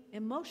deep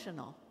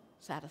emotional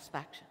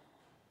satisfaction.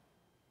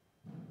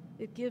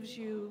 It gives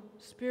you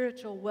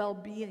spiritual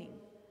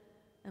well-being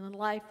and a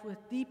life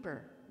with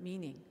deeper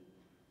meaning.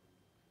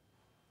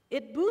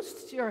 It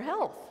boosts your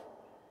health.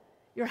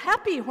 Your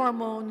happy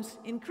hormones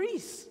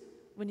increase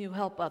when you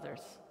help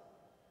others.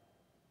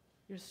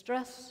 Your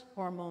stress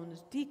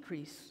hormones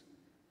decrease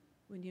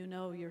when you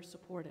know you're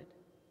supported.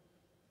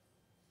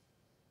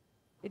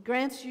 It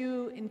grants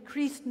you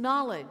increased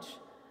knowledge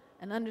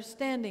and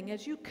understanding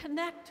as you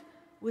connect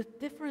with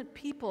different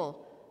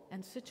people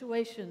and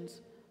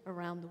situations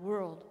around the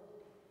world.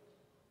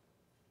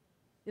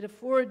 It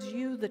affords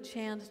you the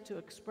chance to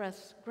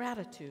express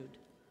gratitude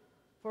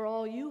for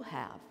all you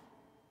have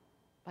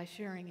by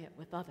sharing it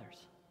with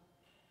others.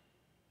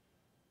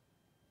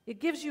 It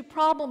gives you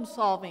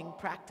problem-solving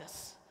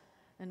practice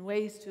and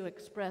ways to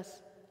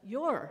express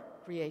your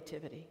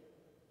creativity.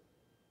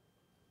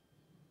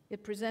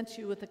 It presents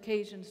you with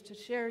occasions to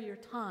share your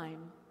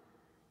time,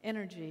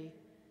 energy,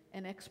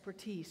 and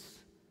expertise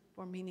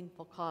for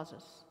meaningful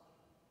causes.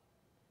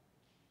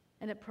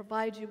 And it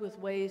provides you with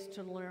ways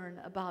to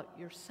learn about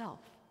yourself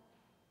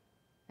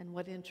and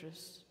what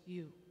interests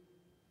you.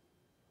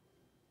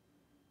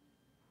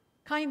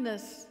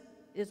 Kindness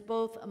is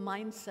both a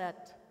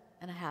mindset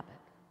and a habit.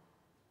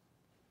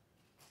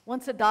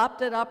 Once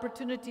adopted,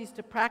 opportunities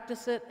to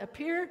practice it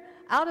appear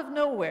out of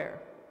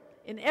nowhere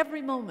in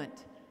every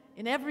moment,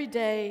 in every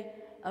day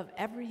of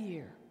every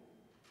year.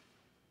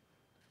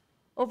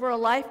 Over a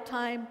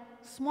lifetime,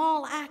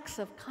 small acts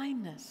of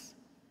kindness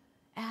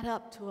add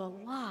up to a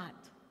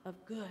lot of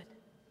good.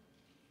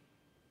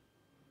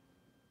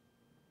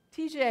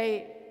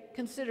 TJ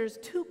considers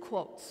two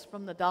quotes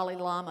from the Dalai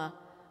Lama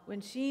when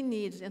she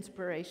needs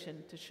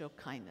inspiration to show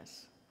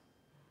kindness.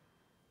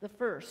 The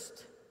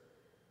first,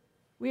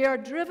 we are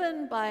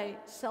driven by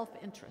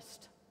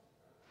self-interest.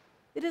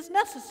 It is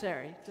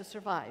necessary to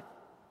survive,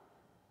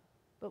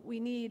 but we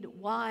need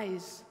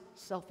wise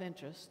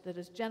self-interest that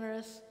is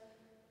generous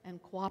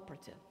and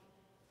cooperative,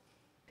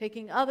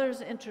 taking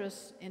others'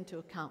 interests into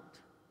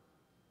account.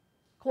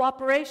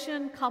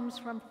 Cooperation comes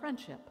from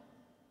friendship.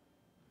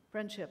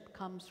 Friendship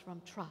comes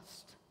from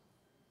trust.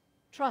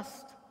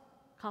 Trust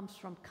comes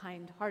from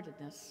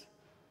kind-heartedness.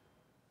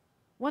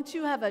 Once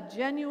you have a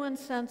genuine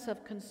sense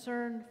of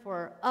concern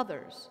for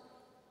others,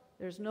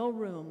 there's no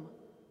room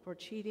for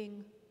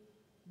cheating,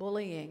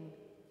 bullying,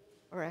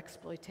 or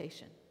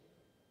exploitation.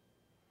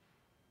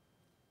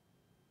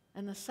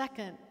 And the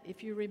second,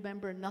 if you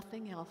remember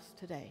nothing else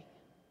today,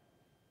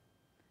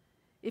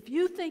 if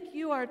you think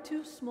you are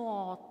too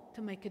small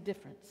to make a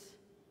difference,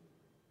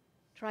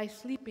 try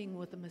sleeping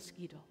with a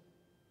mosquito.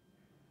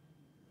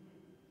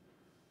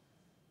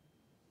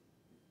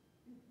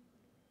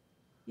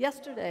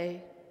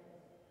 Yesterday,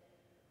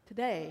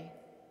 today,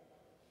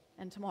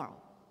 and tomorrow,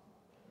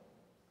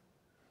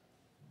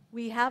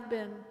 we have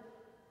been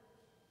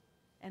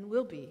and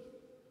will be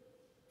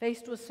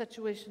faced with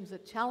situations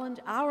that challenge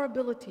our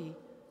ability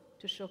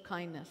to show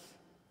kindness.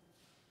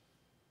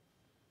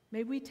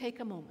 May we take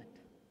a moment,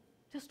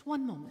 just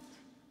one moment,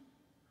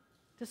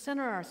 to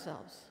center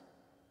ourselves,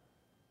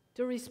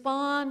 to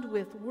respond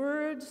with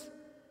words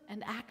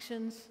and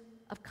actions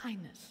of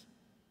kindness.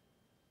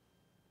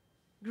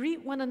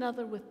 Greet one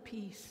another with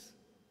peace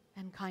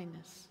and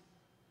kindness,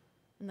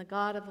 and the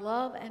God of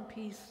love and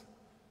peace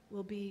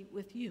will be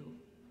with you.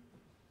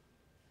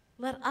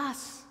 Let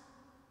us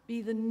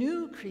be the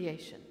new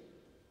creation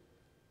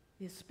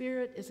the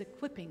Spirit is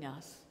equipping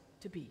us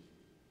to be.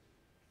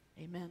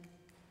 Amen.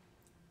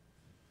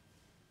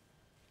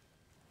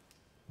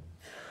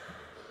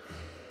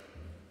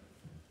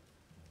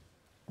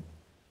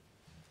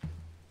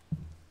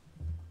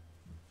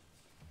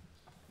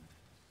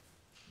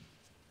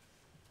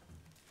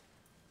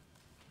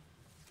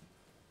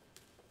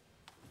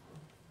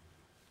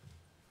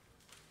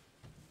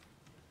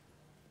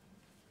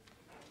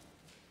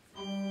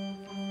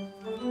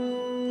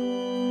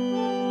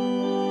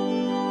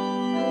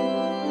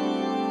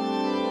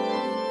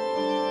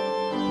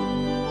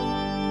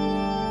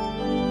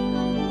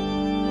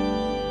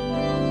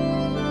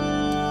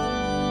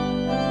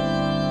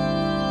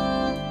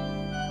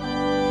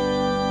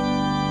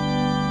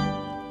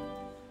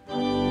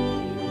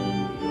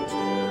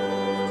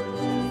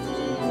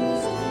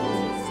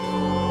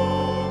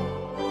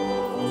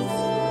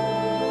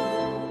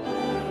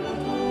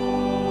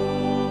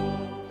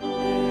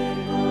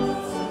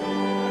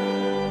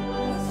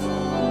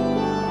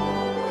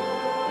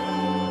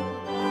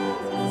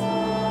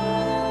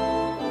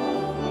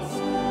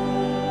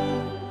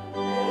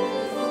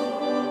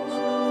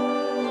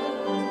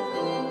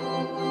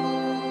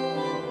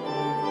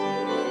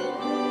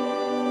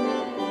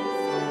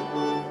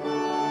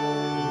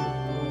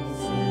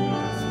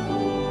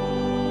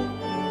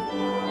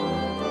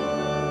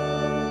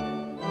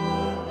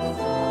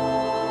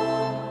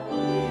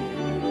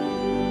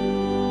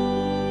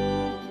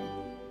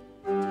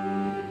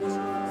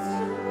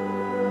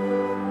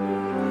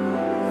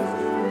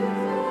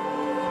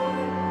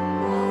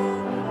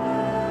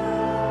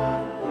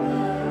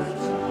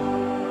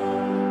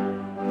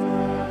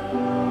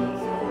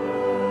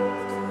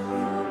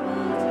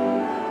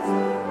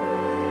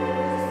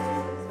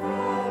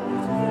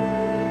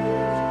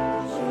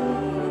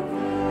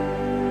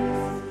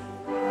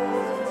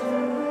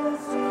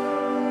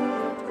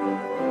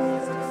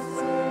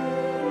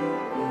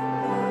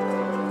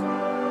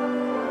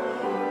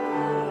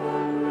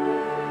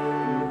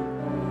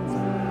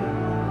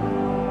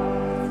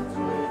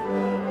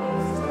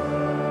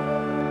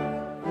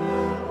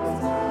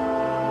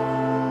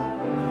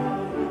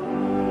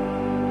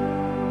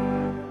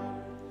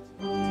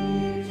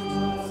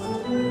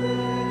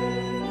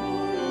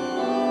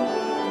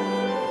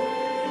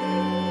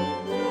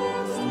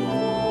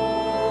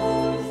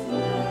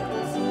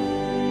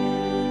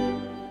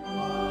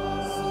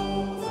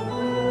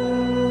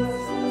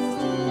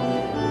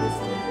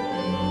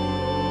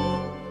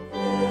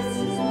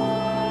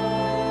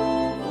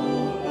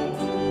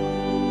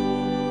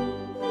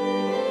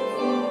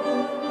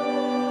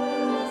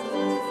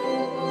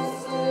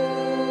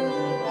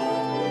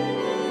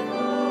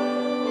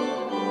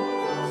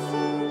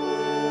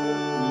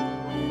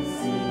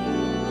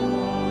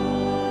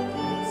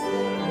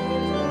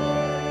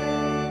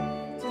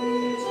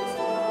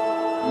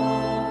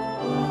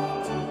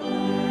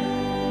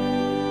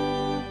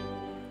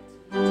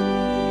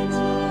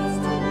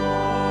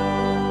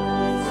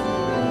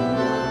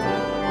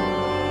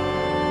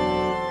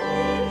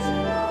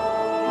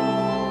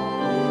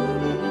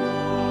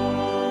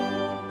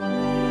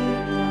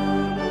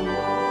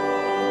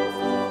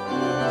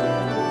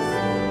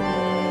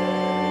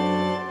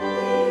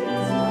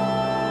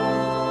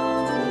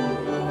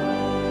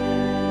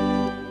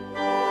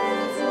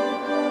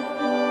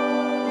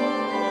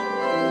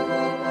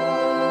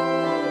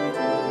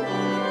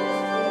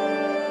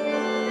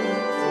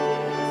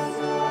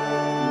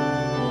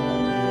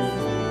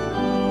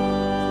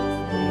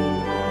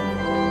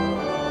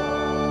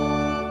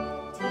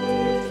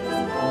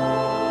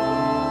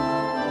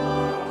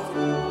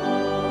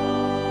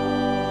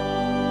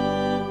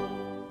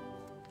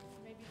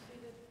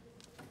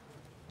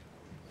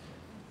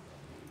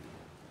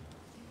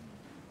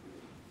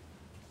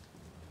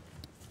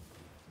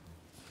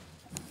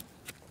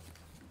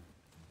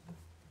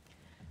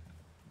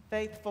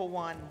 Faithful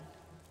one,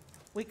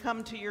 we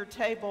come to your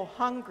table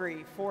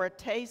hungry for a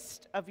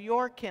taste of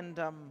your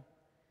kingdom.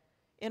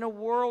 In a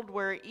world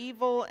where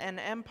evil and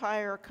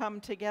empire come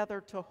together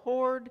to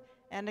hoard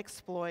and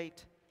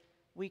exploit,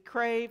 we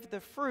crave the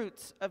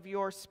fruits of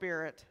your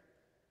Spirit.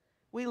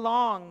 We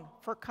long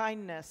for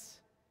kindness.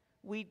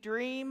 We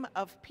dream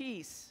of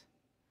peace.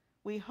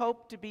 We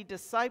hope to be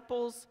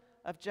disciples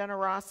of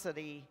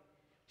generosity,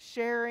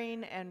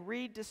 sharing and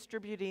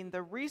redistributing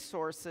the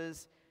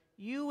resources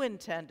you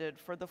intended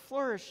for the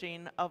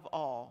flourishing of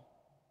all.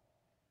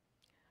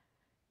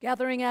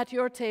 Gathering at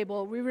your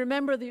table, we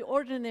remember the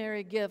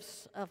ordinary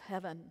gifts of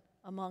heaven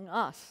among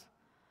us,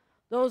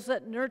 those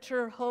that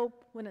nurture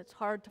hope when it's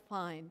hard to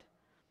find,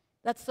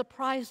 that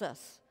surprise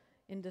us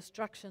in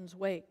destruction's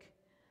wake,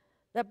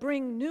 that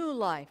bring new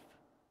life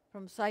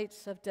from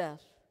sites of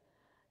death,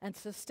 and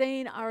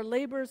sustain our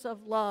labors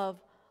of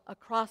love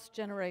across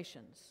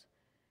generations.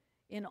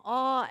 In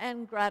awe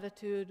and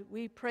gratitude,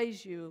 we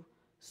praise you,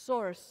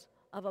 source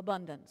of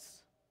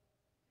abundance.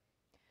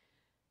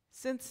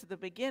 Since the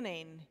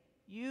beginning,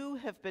 you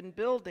have been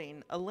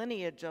building a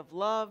lineage of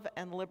love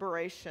and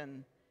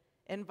liberation,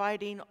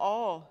 inviting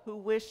all who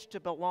wish to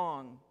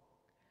belong.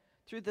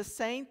 Through the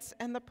saints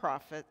and the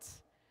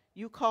prophets,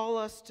 you call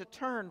us to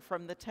turn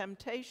from the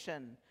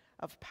temptation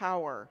of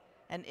power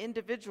and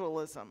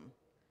individualism,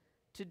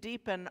 to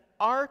deepen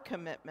our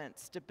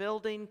commitments to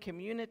building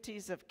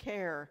communities of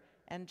care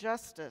and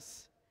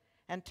justice,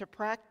 and to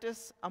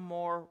practice a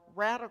more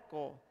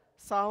radical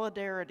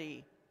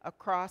solidarity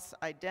across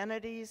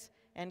identities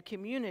and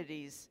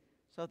communities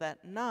so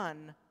that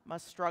none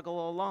must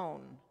struggle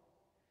alone.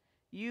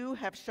 You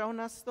have shown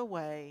us the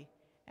way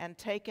and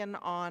taken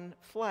on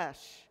flesh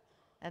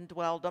and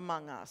dwelled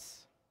among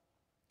us.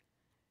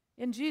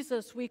 In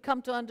Jesus, we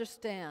come to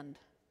understand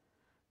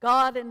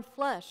God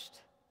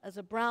enfleshed as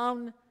a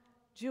brown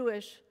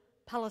Jewish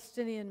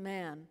Palestinian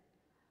man,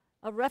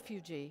 a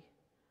refugee,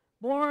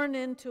 born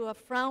into a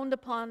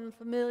frowned-upon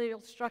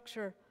familial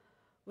structure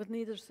with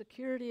neither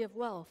security of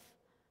wealth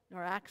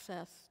nor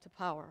access to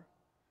power.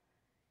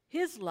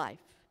 His life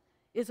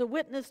is a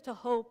witness to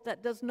hope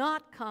that does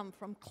not come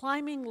from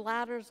climbing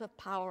ladders of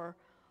power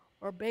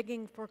or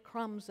begging for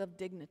crumbs of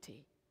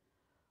dignity.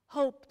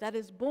 Hope that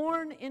is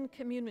born in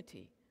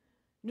community,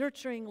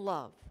 nurturing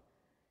love,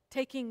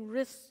 taking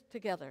risks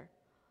together,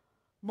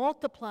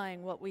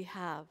 multiplying what we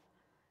have,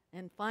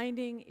 and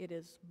finding it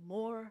is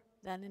more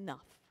than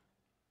enough.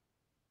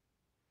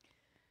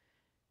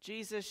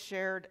 Jesus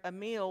shared a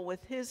meal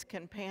with his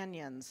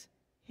companions,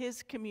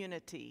 his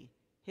community,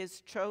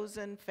 his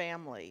chosen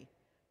family,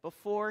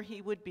 before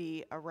he would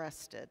be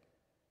arrested.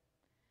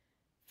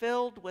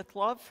 Filled with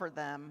love for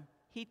them,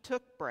 he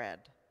took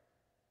bread,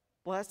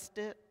 blessed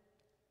it,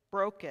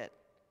 broke it,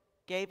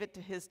 gave it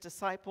to his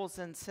disciples,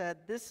 and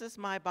said, "This is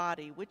my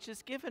body, which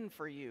is given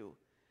for you.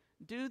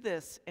 Do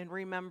this in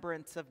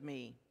remembrance of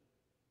me."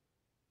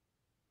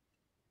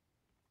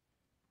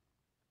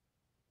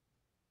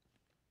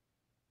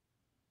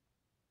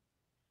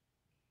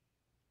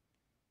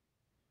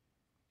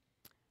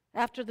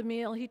 After the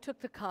meal, he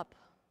took the cup,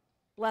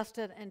 blessed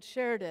it, and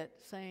shared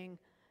it, saying,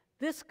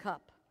 "This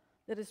cup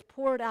that is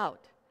poured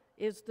out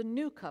is the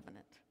new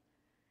covenant.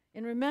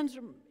 In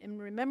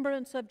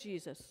remembrance of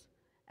Jesus,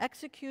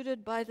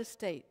 executed by the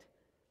state,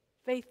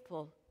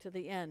 faithful to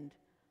the end,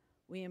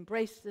 we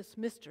embrace this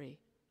mystery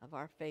of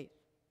our faith."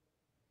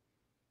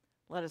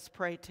 Let us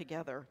pray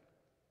together.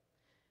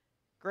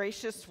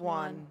 Gracious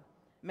One,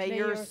 may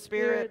your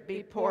Spirit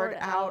be poured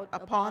out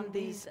upon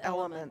these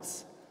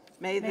elements.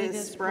 May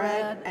this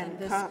bread and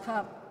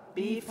cup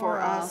be for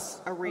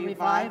us a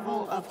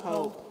revival of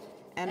hope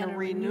and a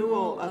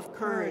renewal of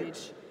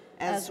courage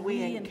as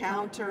we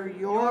encounter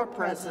your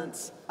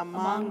presence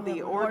among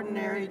the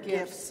ordinary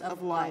gifts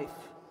of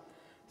life.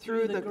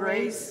 Through the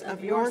grace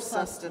of your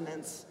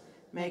sustenance,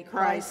 may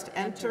Christ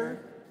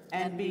enter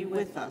and be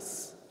with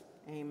us.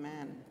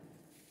 Amen.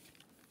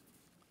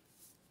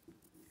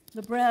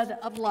 The bread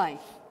of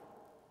life,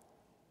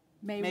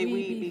 may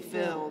we be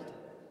filled.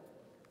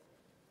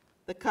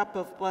 The cup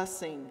of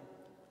blessing,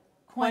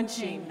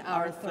 quenching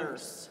our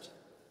thirst.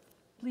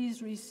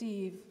 Please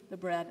receive the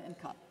bread and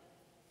cup.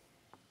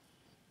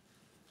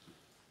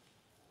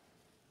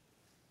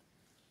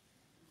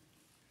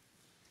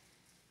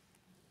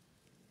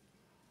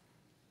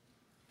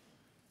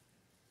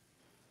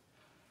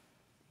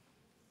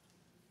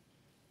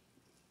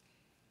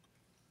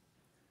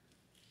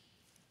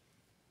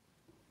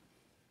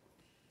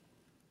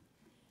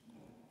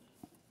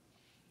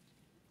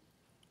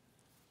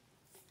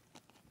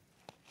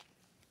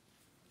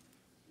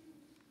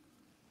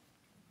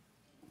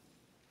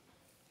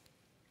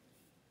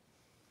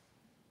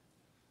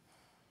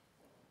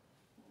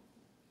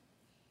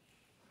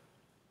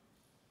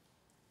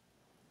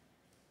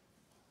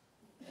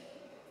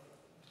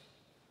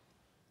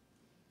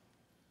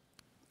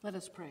 Let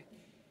us pray.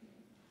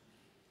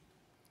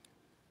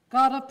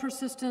 God of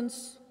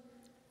persistence,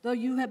 though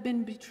you have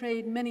been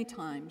betrayed many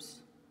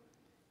times,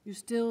 you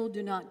still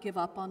do not give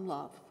up on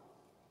love.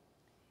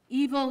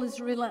 Evil is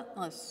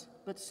relentless,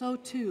 but so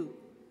too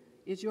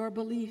is your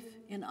belief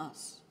in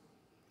us,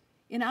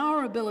 in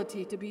our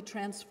ability to be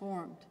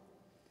transformed,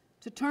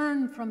 to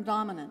turn from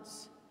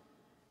dominance,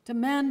 to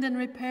mend and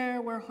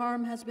repair where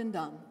harm has been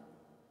done.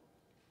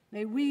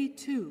 May we,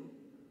 too,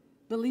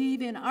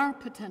 believe in our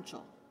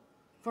potential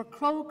for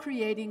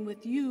co-creating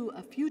with you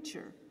a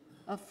future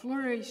of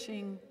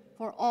flourishing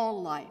for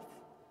all life.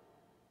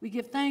 We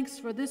give thanks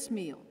for this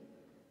meal,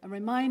 a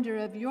reminder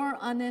of your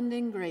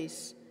unending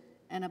grace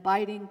and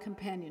abiding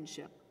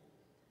companionship.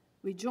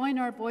 We join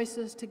our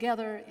voices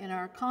together in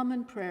our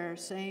common prayer,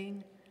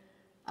 saying,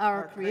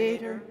 Our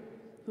Creator,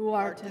 who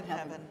art in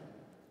heaven,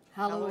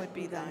 hallowed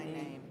be thy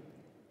name.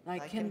 Thy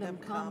kingdom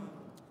come,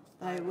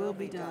 thy will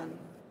be done,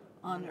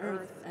 on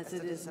earth as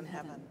it is in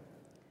heaven.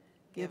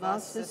 Give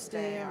us this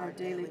day our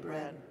daily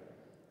bread,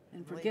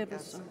 and forgive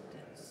us our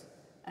debts,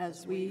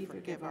 as we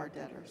forgive our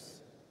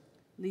debtors.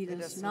 Lead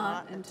us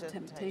not into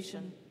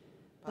temptation,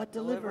 but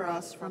deliver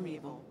us from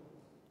evil.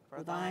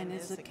 For thine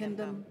is the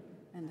kingdom,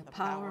 and the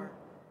power,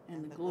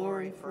 and the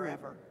glory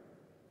forever.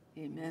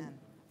 Amen.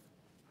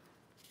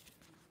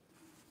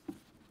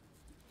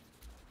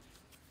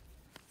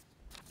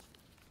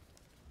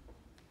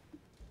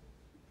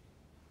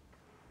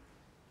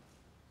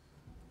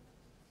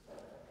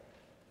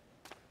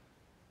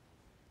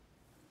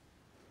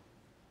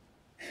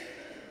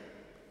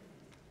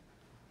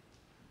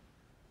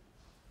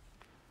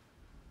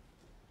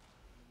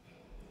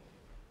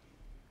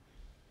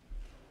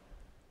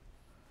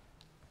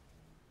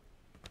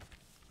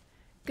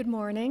 Good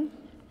morning.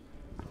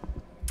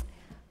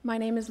 My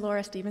name is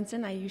Laura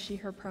Stevenson. I use she,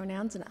 her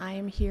pronouns, and I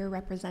am here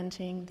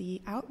representing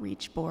the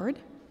Outreach Board.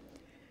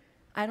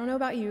 I don't know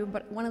about you,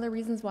 but one of the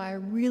reasons why I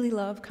really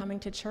love coming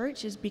to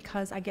church is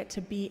because I get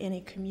to be in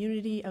a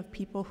community of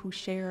people who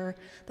share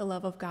the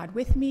love of God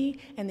with me,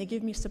 and they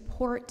give me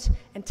support,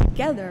 and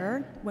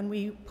together, when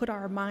we put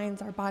our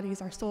minds, our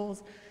bodies, our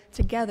souls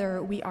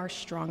together, we are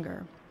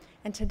stronger.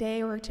 And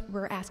today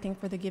we're asking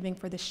for the giving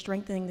for the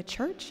Strengthening the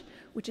Church,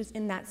 which is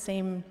in that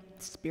same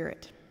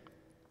spirit.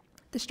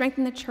 The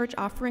Strengthen the Church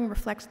offering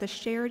reflects the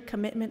shared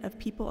commitment of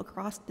people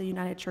across the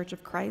United Church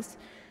of Christ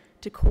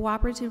to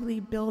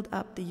cooperatively build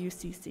up the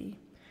UCC.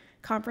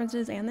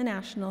 Conferences and the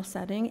national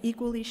setting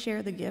equally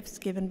share the gifts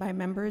given by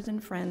members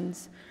and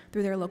friends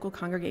through their local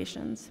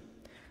congregations.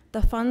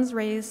 The funds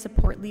raised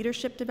support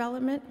leadership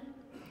development,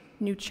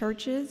 new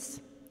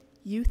churches,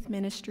 youth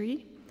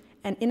ministry,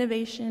 and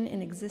innovation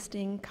in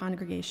existing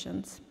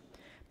congregations.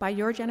 By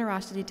your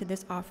generosity to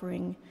this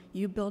offering,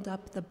 you build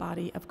up the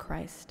body of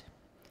Christ.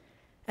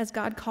 As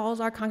God calls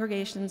our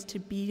congregations to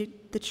be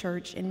the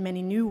church in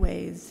many new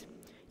ways,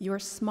 your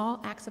small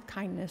acts of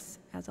kindness,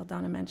 as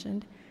Aldana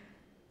mentioned,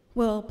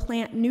 will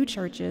plant new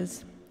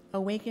churches,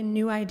 awaken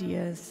new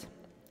ideas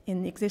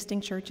in the existing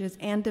churches,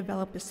 and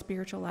develop the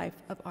spiritual life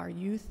of our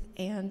youth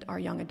and our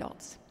young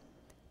adults.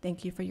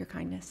 Thank you for your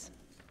kindness.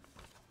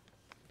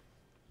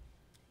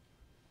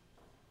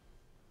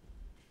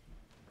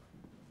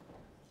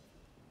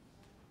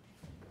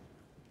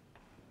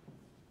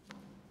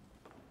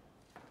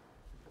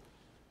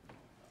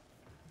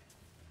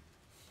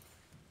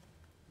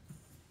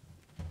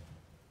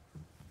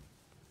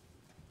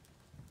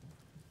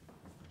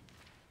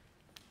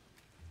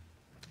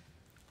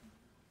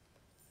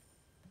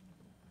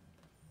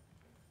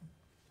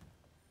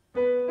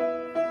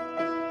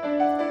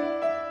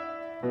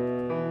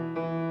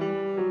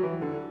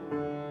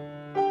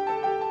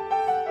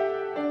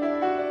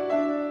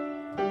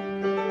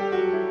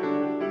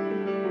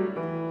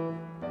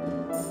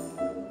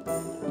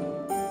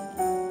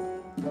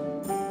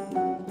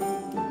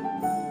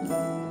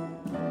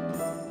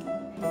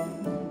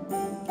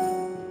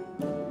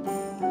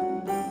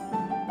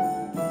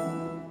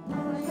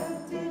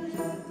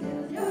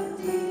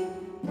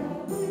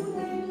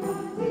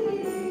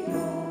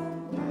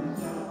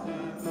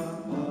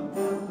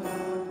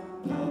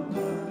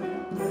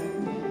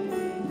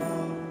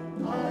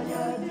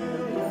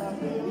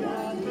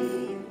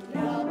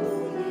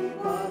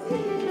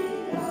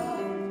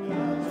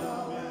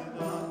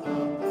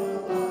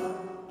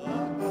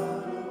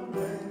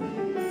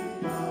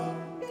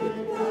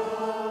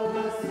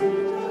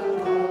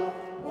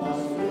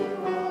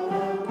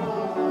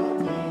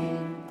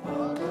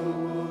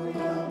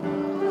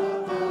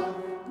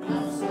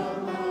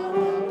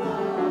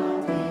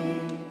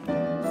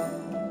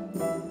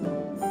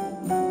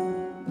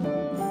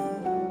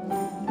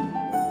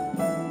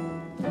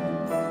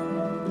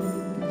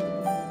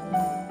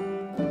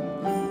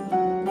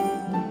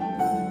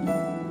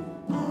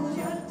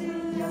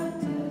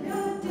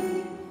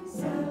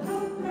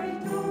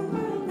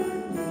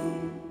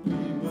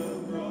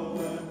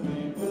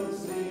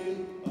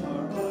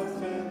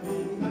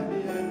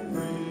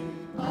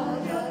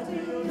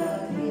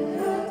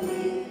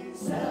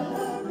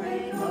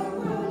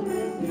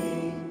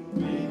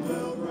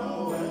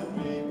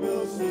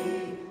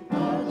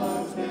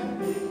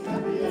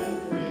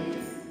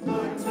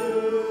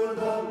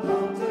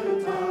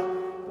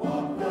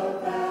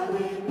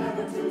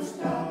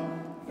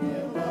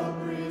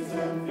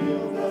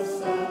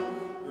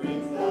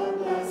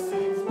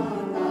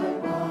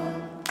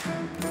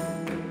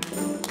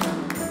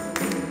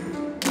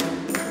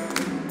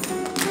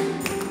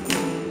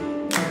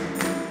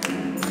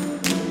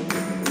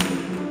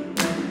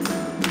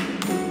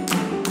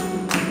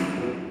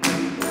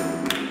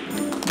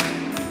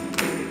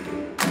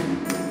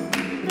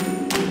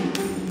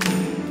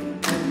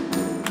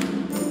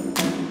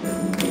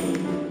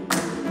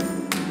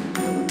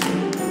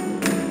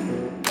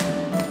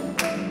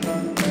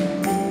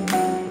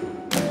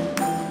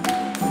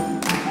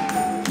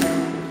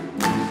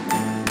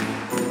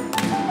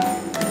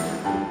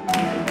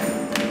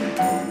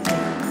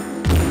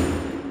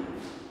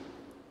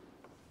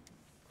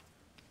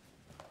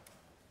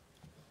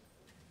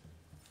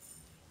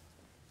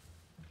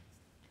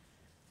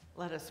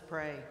 Let us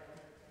pray.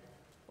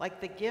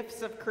 Like the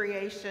gifts of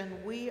creation,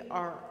 we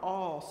are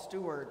all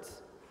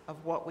stewards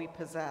of what we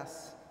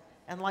possess.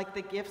 And like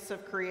the gifts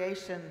of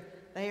creation,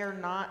 they are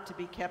not to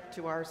be kept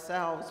to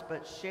ourselves,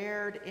 but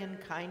shared in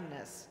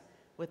kindness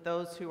with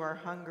those who are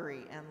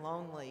hungry and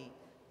lonely,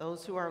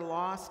 those who are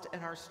lost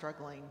and are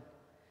struggling.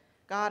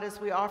 God,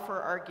 as we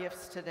offer our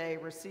gifts today,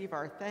 receive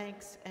our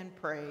thanks and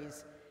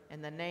praise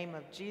in the name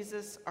of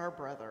Jesus, our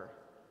brother.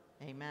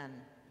 Amen.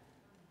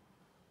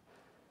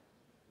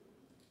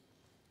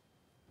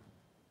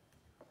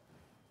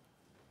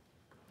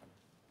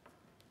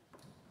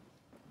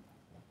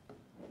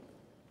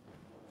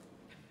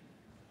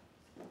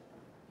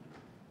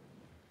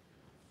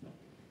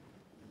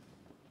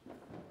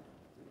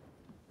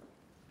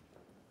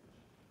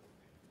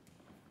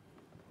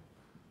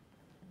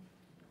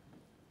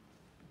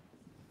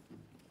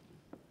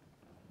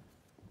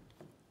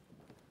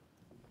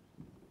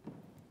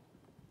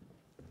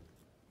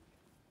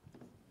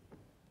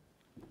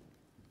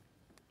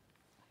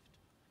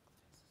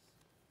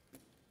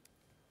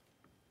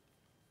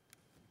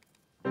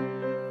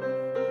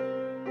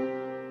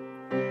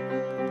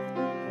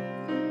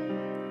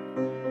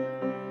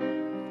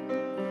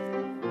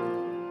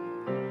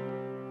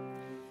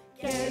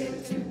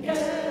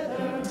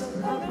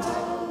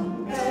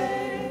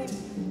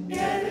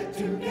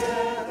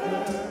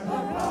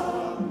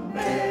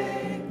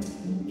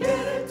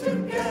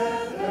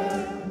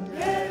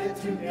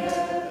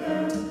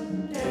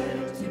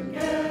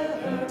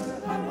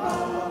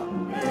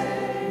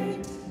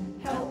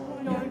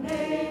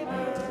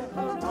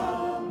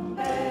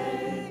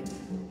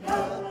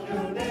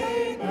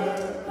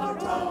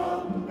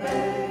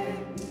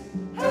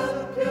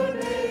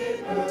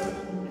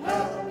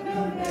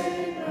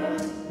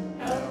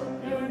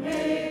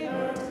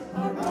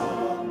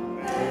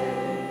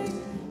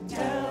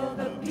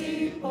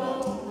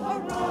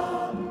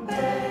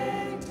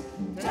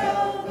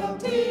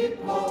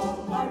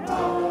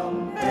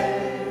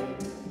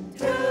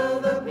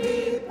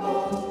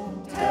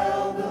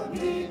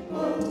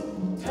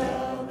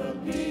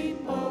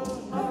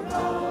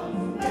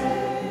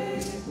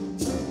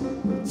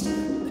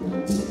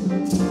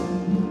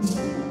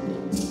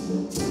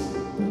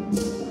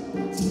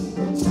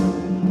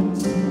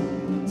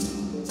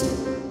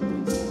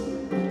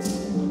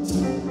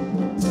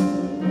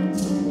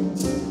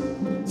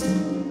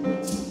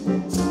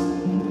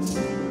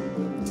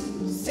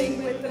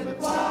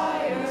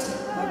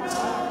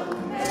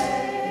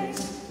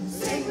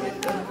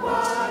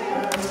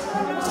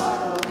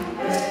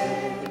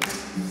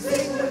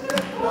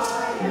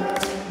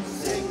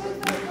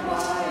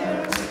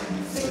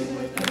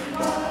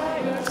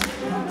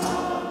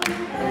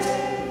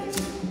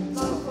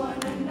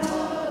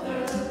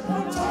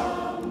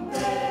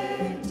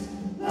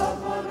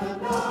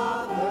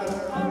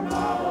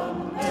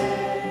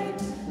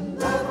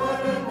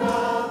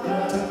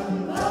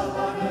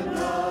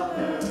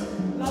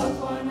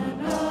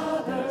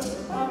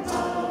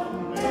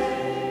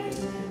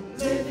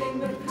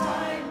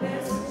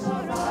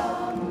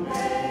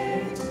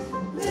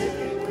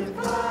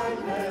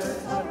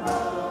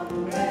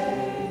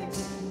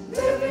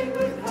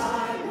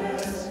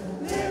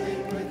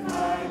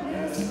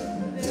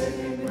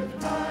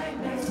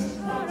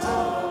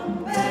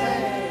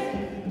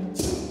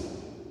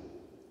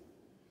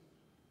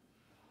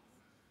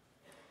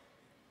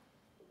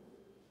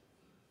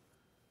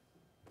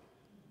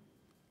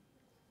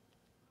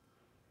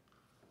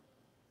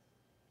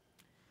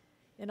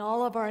 In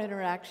all of our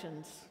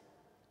interactions,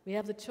 we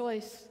have the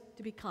choice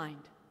to be kind.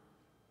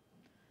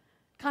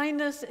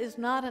 Kindness is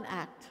not an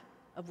act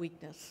of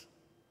weakness.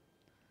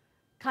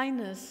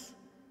 Kindness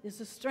is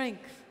the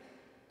strength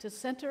to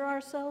center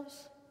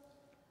ourselves,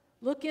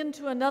 look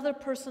into another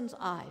person's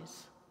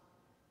eyes,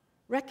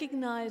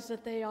 recognize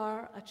that they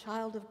are a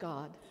child of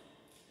God,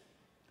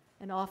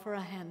 and offer a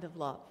hand of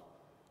love.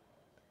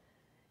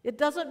 It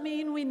doesn't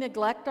mean we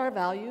neglect our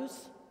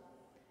values.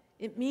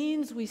 It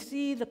means we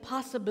see the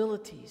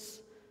possibilities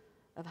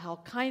of how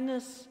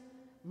kindness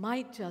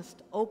might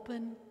just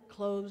open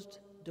closed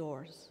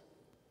doors.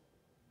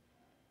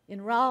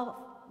 In Ralph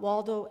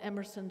Waldo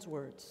Emerson's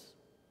words,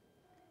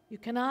 "You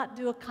cannot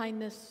do a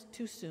kindness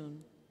too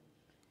soon.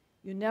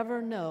 You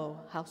never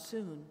know how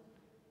soon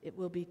it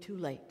will be too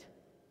late."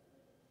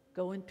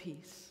 Go in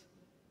peace.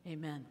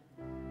 Amen.